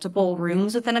there's multiple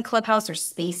rooms within a clubhouse or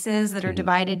spaces that are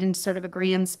divided into sort of a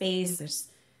grand space. There's,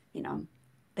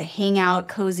 the hangout,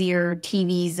 cozier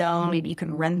TV zone. Maybe you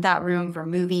can rent that room for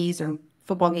movies or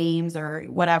football games or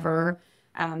whatever.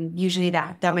 Usually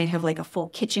that might have like a full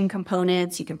kitchen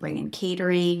component, so you can bring in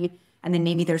catering. And then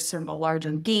maybe there's sort of a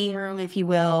larger game room, if you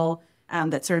will,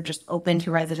 that's sort of just open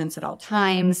to residents at all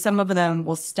times. Some of them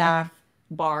will staff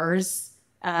bars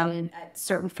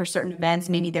for certain events.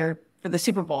 Maybe they're for the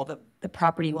Super Bowl. The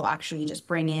property will actually just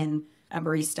bring in a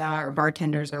barista or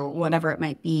bartenders or whatever it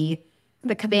might be.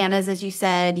 The cabanas, as you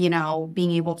said,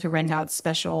 being able to rent out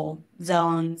special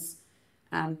zones.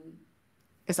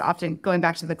 Because often, going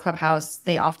back to the clubhouse,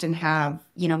 they often have,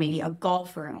 maybe a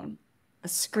golf room, a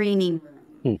screening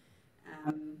room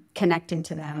connected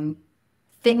to them.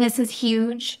 Fitness is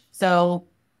huge. So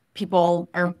people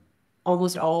are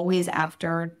almost always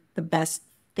after the best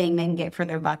thing they can get for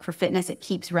their buck for fitness. It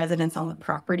keeps residents on the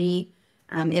property.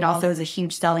 It also is a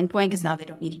huge selling point because now they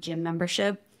don't need a gym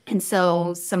membership. And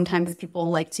so sometimes people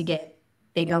like to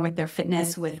they go with their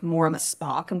fitness with more of a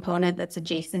spa component that's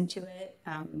adjacent to it.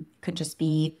 Could just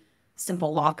be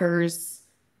simple lockers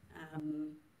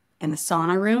and the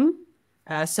sauna room.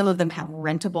 Some of them have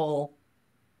rentable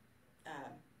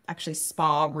actually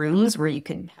spa rooms where you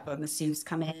can have a masseuse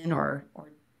come in or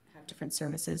have different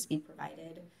services be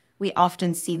provided. We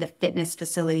often see the fitness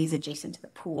facilities adjacent to the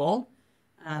pool.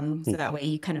 So that way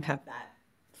you kind of have that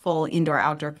full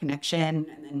indoor-outdoor connection.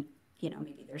 And then,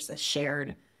 maybe there's a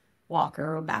shared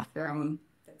locker or bathroom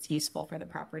that's useful for the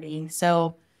property.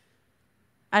 So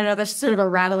I don't know, that's sort of a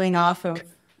rattling off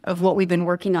of what we've been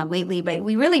working on lately. But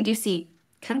we really do see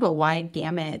kind of a wide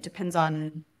gamut. It depends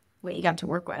on what you got to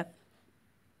work with.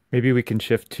 Maybe we can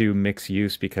shift to mixed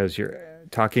use because you're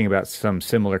talking about some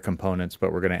similar components,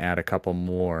 but we're going to add a couple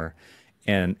more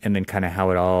and then kind of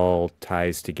how it all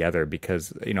ties together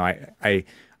because,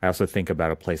 I also think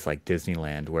about a place like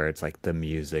Disneyland where it's like the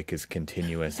music is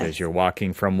continuous as you're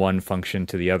walking from one function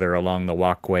to the other along the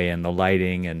walkway and the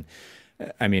lighting. And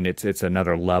I mean, it's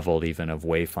another level even of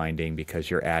wayfinding because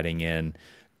you're adding in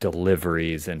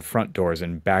deliveries and front doors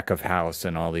and back of house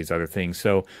and all these other things.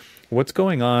 So what's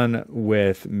going on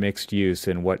with mixed use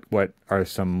and what are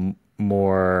some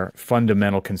more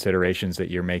fundamental considerations that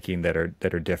you're making that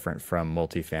are different from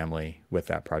multifamily with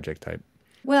that project type?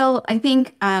 Well, I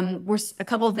think we're a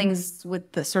couple of things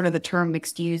with the sort of the term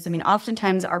mixed use. I mean,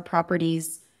 oftentimes our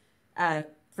properties, for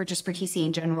TC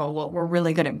in general, what we're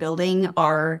really good at building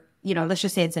are, let's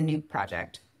just say it's a new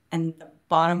project and the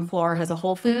bottom floor has a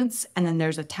Whole Foods and then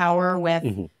there's a tower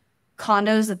with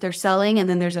condos that they're selling and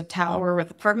then there's a tower with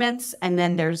apartments and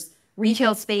then there's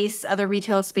other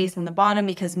retail space on the bottom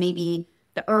because maybe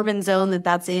the urban zone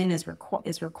that's in is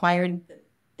required.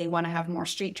 They want to have more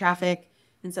street traffic.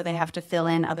 And so they have to fill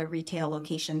in other retail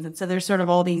locations. And so there's sort of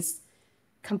all these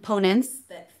components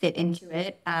that fit into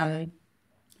it.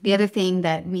 The other thing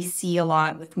that we see a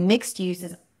lot with mixed use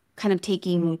is kind of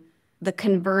taking the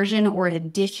conversion or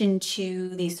addition to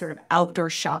these sort of outdoor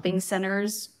shopping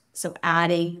centers. So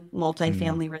adding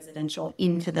multifamily residential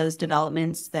into those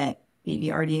developments that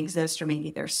maybe already exist or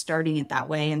maybe they're starting it that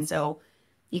way. And so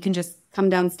you can just come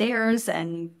downstairs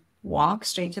and walk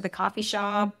straight to the coffee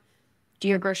shop, do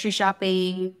your grocery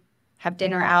shopping, have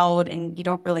dinner out, and you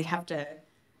don't really have to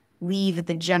leave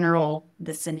the general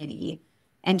vicinity.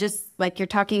 And just like you're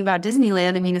talking about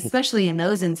Disneyland, I mean, especially in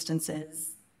those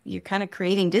instances, you're kind of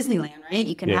creating Disneyland, right?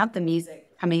 You can have the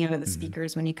music coming out of the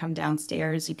speakers when you come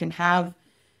downstairs. You can have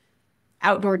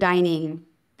outdoor dining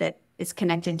that is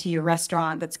connected to your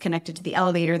restaurant, that's connected to the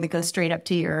elevator that goes straight up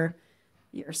to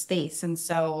your space. And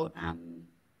so,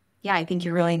 I think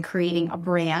you're really creating a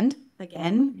brand.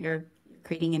 Again, you're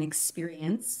creating an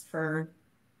experience for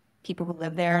people who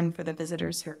live there and for the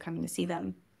visitors who are coming to see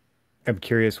them. I'm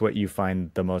curious what you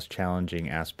find the most challenging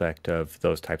aspect of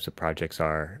those types of projects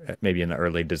are, maybe in the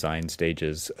early design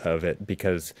stages of it,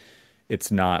 because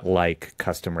it's not like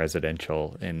custom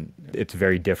residential and it's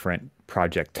very different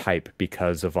project type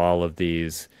because of all of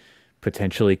these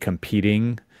potentially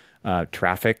competing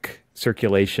traffic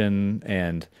circulation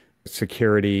and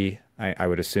security, I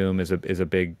would assume is a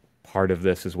big part of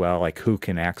this as well. Like who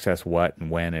can access what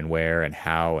and when and where and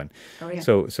how. And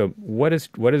so what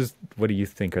do you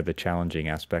think are the challenging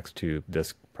aspects to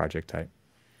this project type?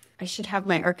 I should have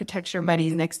my architecture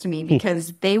buddies next to me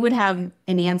because they would have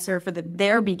an answer for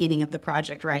their beginning of the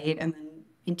project, right? And then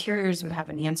interiors would have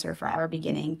an answer for our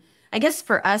beginning. I guess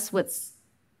for us, what's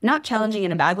not challenging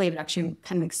in a bad way, but actually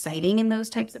kind of exciting in those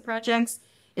types of projects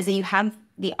is that you have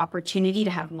the opportunity to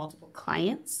have multiple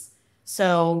clients.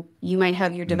 So you might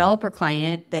have your developer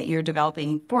client that you're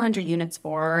developing 400 units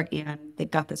for, and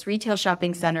they've got this retail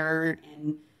shopping center,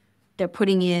 and they're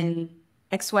putting in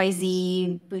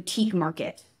XYZ boutique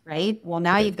market, right? Well,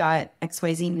 now you've got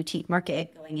XYZ boutique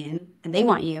market going in, and they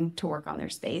want you to work on their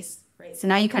space, right? So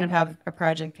now you kind of have a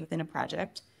project within a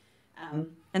project.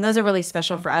 And those are really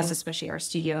special for us, especially our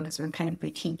studio, because we're kind of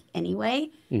boutique anyway.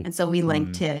 And so we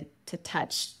like to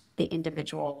touch the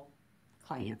individual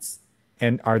clients.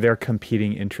 And are there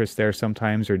competing interests there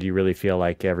sometimes, or do you really feel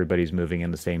like everybody's moving in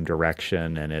the same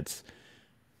direction and it's...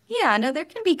 Yeah, no, there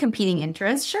can be competing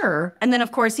interests, sure. And then,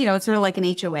 of course, it's sort of like an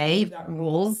HOA. You've got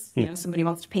rules. Somebody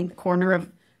wants to paint the corner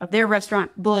of their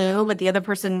restaurant blue, but the other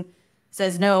person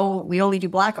says, no, we only do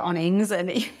black awnings.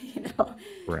 And,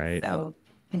 Right. So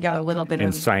you got a little bit and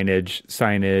of...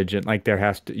 signage, and like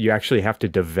you actually have to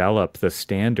develop the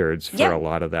standards for a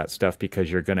lot of that stuff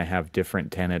because you're going to have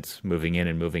different tenants moving in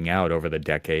and moving out over the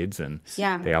decades, and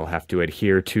they all have to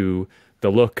adhere to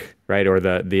the look, right, or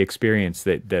the experience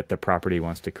that the property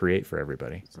wants to create for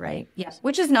everybody. Right. Yeah.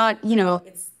 Which is not,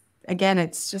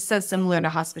 it's just so similar to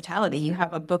hospitality. You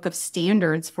have a book of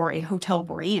standards for a hotel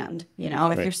brand.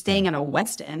 If you're staying at a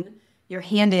Westin, you're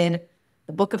handed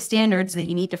the book of standards that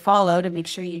you need to follow to make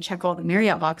sure you check all the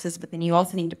Marriott boxes, but then you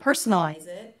also need to personalize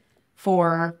it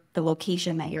for the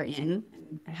location that you're in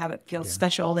and have it feel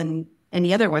special than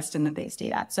any other Westin that they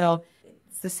stayed at. So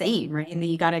it's the same, right? And then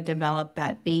you got to develop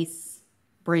that base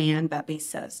brand, that base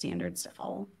set of standards to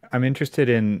follow. I'm interested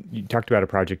in, you talked about a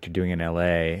project you're doing in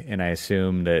LA, and I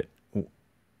assume that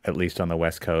at least on the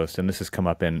West Coast, and this has come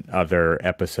up in other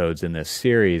episodes in this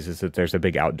series, is that there's a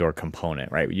big outdoor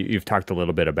component, right? You've talked a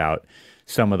little bit about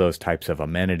some of those types of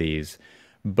amenities,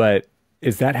 but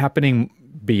is that happening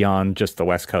beyond just the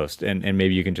West Coast? And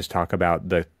maybe you can just talk about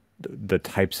the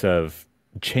types of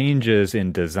changes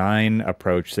in design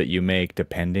approach that you make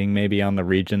depending maybe on the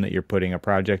region that you're putting a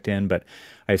project in. But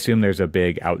I assume there's a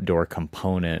big outdoor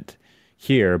component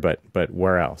here, but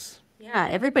where else? Yeah,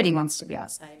 everybody wants to be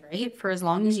outside, right? For as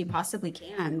long as you possibly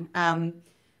can.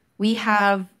 We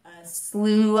have a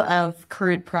slew of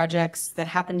current projects that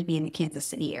happen to be in the Kansas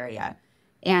City area.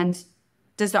 And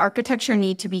does the architecture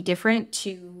need to be different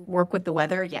to work with the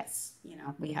weather? Yes.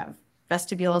 We have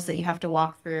vestibules that you have to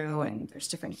walk through, and there's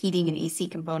different heating and AC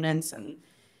components.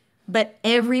 But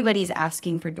everybody's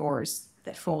asking for doors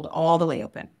that fold all the way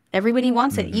open. Everybody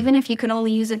wants it, even if you can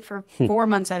only use it for 4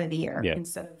 months out of the year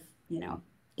instead of,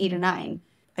 8 or 9.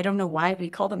 I don't know why we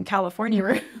call them California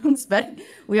rooms, but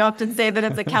we often say that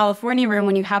it's a California room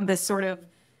when you have this sort of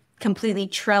completely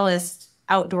trellised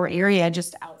outdoor area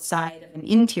just outside of an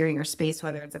interior space,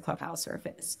 whether it's a clubhouse or a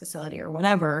fitness facility or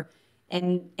whatever.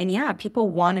 And yeah, people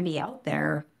want to be out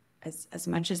there as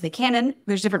much as they can. And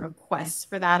there's different requests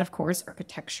for that, of course,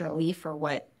 architecturally for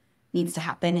what needs to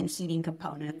happen in heating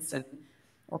components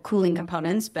or cooling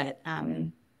components. But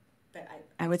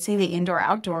I would say the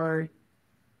indoor-outdoor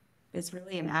is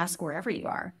really an ask wherever you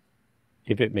are.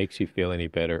 If it makes you feel any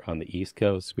better, on the East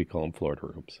Coast, we call them Florida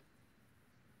rooms.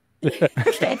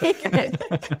 Okay.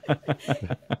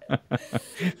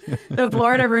 The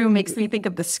Florida room makes me think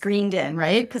of the screened in,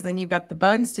 right? Because then you've got the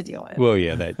bugs to deal with. Well,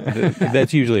 yeah,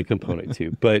 that's usually a component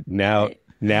too. But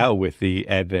now with the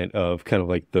advent of kind of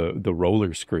like the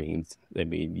roller screens, I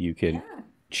mean, you can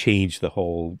change the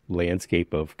whole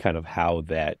landscape of kind of how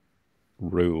that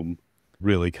room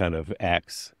really kind of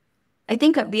acts. I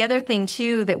think the other thing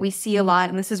too that we see a lot,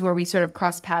 and this is where we sort of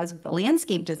cross paths with the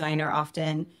landscape designer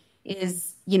often,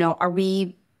 is, are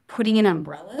we putting in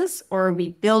umbrellas or are we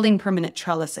building permanent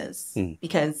trellises?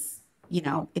 Because,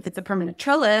 if it's a permanent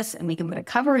trellis and we can put a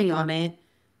covering on it,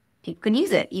 people can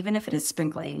use it, even if it is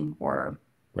sprinkling or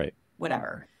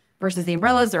whatever. Versus the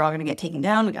umbrellas, they're all going to get taken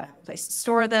down. We got to have a place to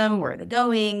store them. Where are they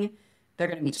going? They're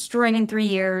going to be destroyed in 3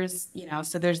 years.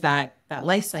 So there's that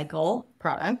life cycle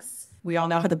products. We all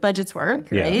know how the budgets work,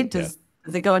 right? Does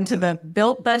it go into the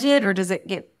built budget, or does it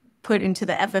get put into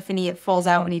the FF&E, it falls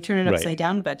out when you turn it upside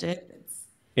down budget?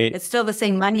 It's still the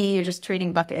same money, you're just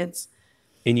trading buckets.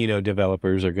 And,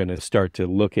 developers are going to start to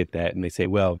look at that and they say,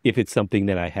 well, if it's something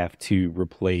that I have to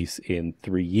replace in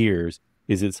 3 years,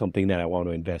 is it something that I want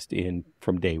to invest in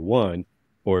from day one?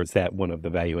 Or is that one of the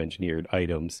value engineered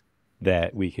items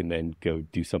that we can then go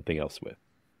do something else with?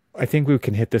 I think we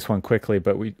can hit this one quickly,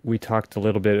 but we talked a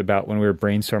little bit about when we were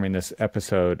brainstorming this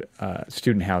episode,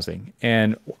 student housing.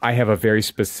 And I have a very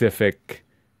specific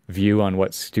view on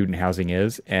what student housing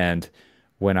is. And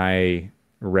when I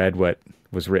read what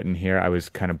was written here, I was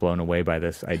kind of blown away by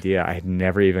this idea. I had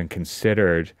never even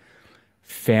considered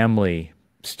family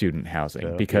student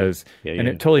housing because, and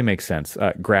it totally makes sense.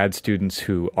 Grad students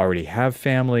who already have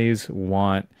families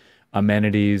want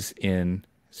amenities in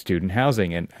student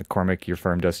housing, and Cormac, your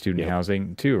firm does student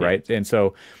housing too, right? And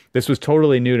so this was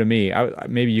totally new to me.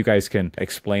 Maybe you guys can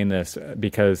explain this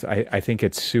because I think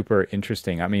it's super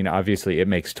interesting. I mean, obviously it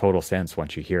makes total sense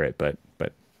once you hear it, but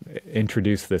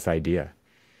introduce this idea.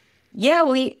 Yeah,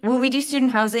 we do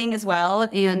student housing as well.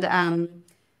 And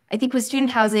I think with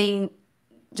student housing,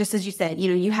 just as you said,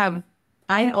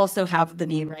 I also have the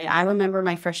need, right? I remember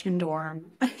my freshman dorm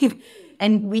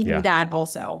and we do that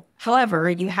also. However,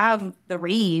 you have the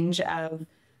range of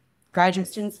graduate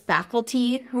students,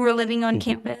 faculty who are living on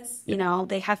campus,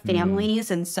 they have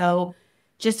families. And so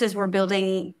just as we're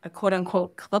building a quote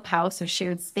unquote clubhouse or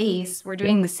shared space, we're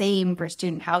doing the same for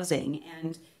student housing.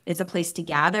 And it's a place to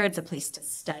gather. It's a place to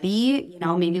study.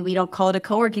 Maybe we don't call it a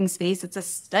co-working space. It's a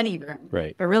study room.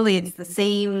 Right. But really, it's the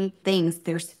same things.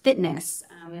 There's fitness.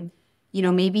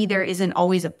 Maybe there isn't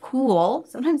always a pool.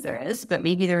 Sometimes there is, but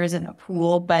maybe there isn't a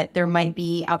pool. But there might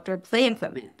be outdoor play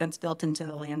equipment that's built into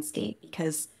the landscape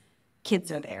because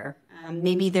kids are there.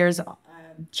 Maybe there's a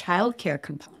childcare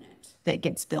component that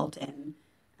gets built in.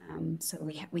 So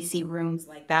we see rooms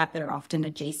like that are often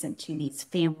adjacent to these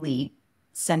family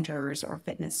centers or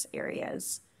fitness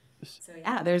areas. So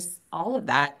there's all of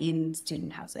that in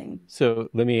student housing. So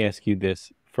let me ask you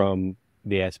this from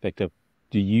the aspect of,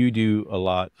 do you do a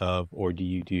lot of, or do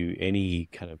you do any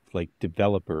kind of like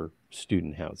developer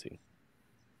student housing?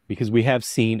 Because we have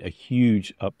seen a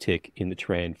huge uptick in the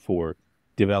trend for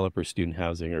developer student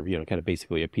housing, or, kind of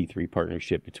basically a P3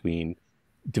 partnership between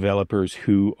developers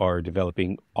who are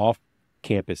developing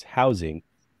off-campus housing,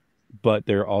 but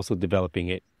they're also developing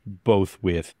it both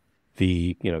with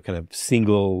the, kind of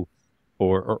single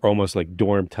or almost like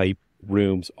dorm type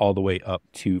rooms all the way up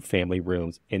to family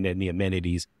rooms. And then the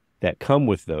amenities that come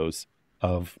with those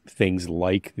of things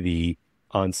like the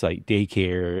on-site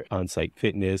daycare, on-site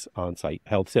fitness, on-site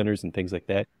health centers, and things like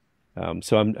that.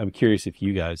 So I'm curious if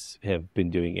you guys have been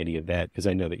doing any of that, because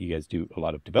I know that you guys do a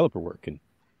lot of developer work, and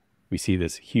we see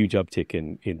this huge uptick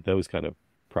in those kind of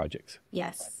projects.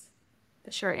 Yes.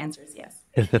 The short answer is yes.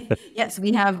 Yes,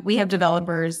 we have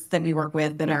developers that we work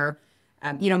with that are,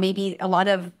 maybe a lot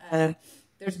of,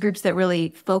 there's groups that really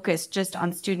focus just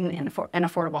on student and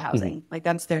affordable housing. Like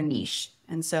that's their niche.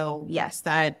 And so, yes,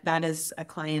 that is a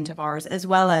client of ours, as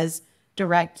well as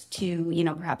direct to,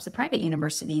 perhaps a private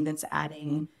university that's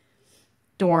adding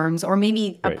dorms, or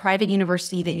maybe a private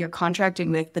university that you're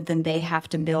contracting with, but then they have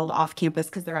to build off campus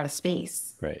because they're out of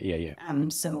space. Right. Yeah.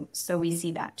 So we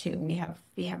see that too. We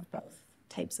have both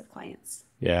types of clients.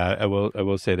 Yeah, I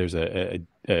will say there's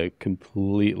a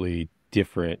completely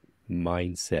different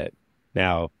mindset.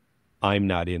 Now, I'm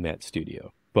not in that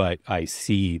studio, but I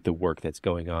see the work that's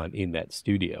going on in that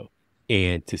studio.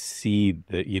 And to see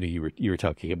the, you were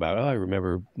talking about, I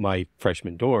remember my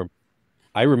freshman dorm.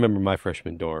 I remember my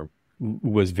freshman dorm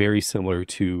was very similar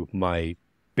to my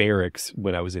barracks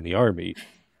when I was in the Army.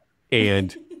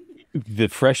 And the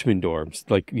freshman dorms,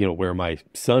 like, where my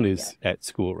son is at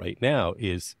school right now,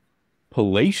 is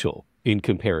palatial in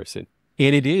comparison.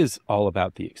 And it is all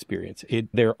about the experience.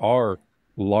 There are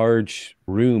large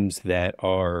rooms that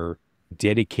are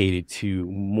dedicated to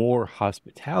more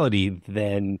hospitality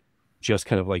than just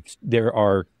kind of like, there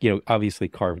are, obviously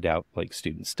carved out like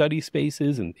student study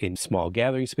spaces and small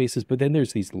gathering spaces, but then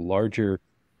there's these larger,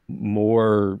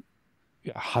 more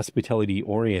hospitality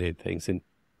oriented things.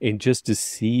 And just to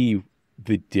see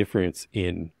the difference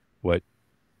in what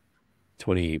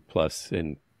 20 plus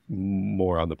and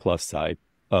more on the plus side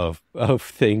of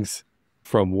things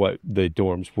from what the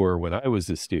dorms were when I was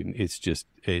a student, it's just,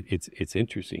 it's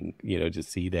interesting, to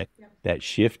see that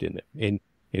shift in them. And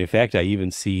in fact, I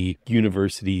even see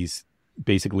universities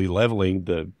basically leveling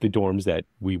the dorms that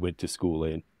we went to school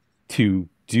in to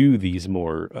do these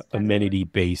more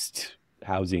amenity-based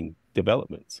housing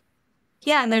developments.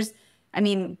 Yeah,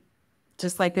 and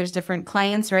just like there's different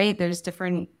clients, right? There's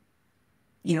different,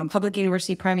 public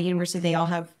university, private university, they all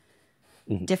have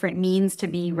different means to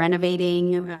be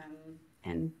renovating.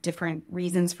 different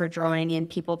reasons for drawing in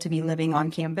people to be living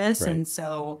on campus. Right. And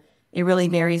so it really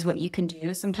varies what you can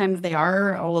do. Sometimes they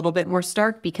are a little bit more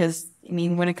stark because, I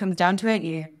mean, when it comes down to it,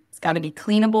 it's got to be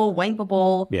cleanable,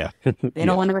 wipeable. Yeah. They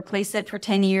don't want to replace it for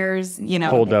 10 years,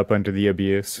 Hold up under the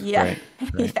abuse. Yeah. Right.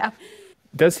 Right. Yeah.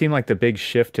 It does seem like the big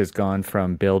shift has gone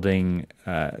from building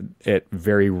it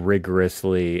very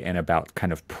rigorously and about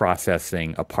kind of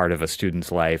processing a part of a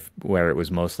student's life where it was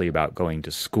mostly about going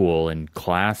to school and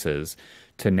classes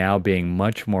to now being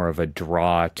much more of a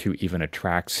draw to even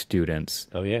attract students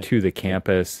to the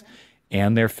campus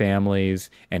and their families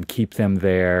and keep them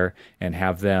there and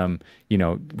have them,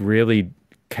 really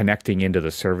connecting into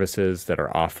the services that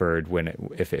are offered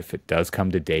if it does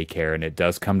come to daycare and it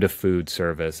does come to food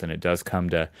service and it does come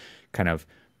to kind of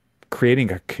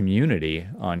creating a community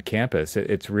on campus.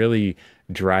 It's really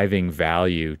driving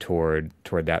value toward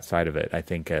that side of it. I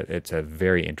think it's a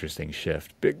very interesting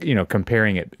shift,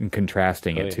 comparing it and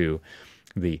contrasting it to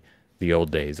the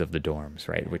old days of the dorms,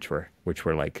 right? Which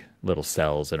were like little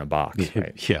cells in a box,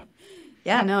 right? Yeah.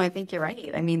 Yeah, no, I think you're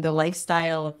right. I mean, the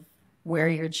lifestyle of where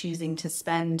you're choosing to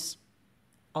spend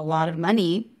a lot of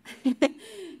money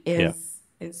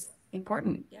is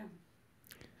important. Yeah.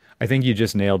 I think you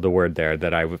just nailed the word there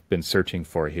that I've been searching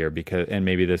for here and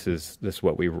maybe this is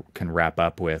what we can wrap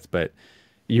up with, but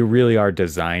you really are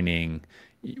designing,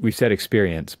 we said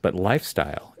experience, but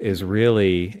lifestyle is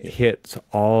really hits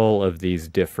all of these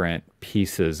different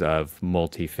pieces of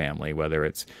multifamily, whether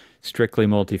it's strictly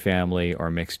multifamily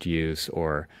or mixed use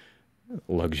or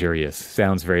luxurious,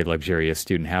 sounds very luxurious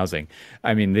student housing.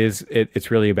 I mean, it's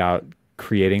really about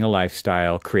creating a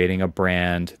lifestyle, creating a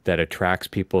brand that attracts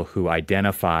people who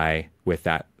identify with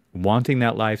that, wanting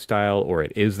that lifestyle, or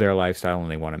it is their lifestyle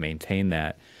and they want to maintain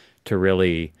that, to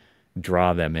really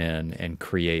draw them in and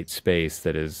create space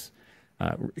that is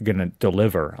going to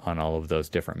deliver on all of those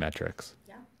different metrics.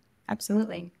 Yeah,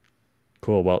 absolutely.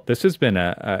 Cool. Well, this has been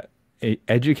a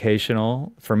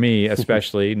educational for me,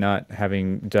 especially not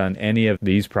having done any of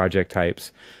these project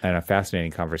types, and a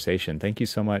fascinating conversation. Thank you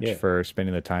so much for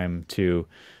spending the time to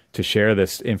share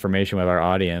this information with our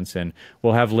audience. And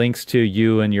we'll have links to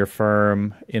you and your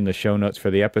firm in the show notes for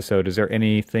the episode. Is there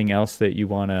anything else that you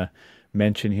want to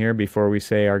mention here before we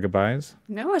say our goodbyes?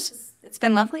 No, it's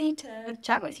been lovely to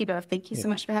chat with you both. Thank you so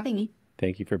much for having me.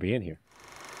 Thank you for being here.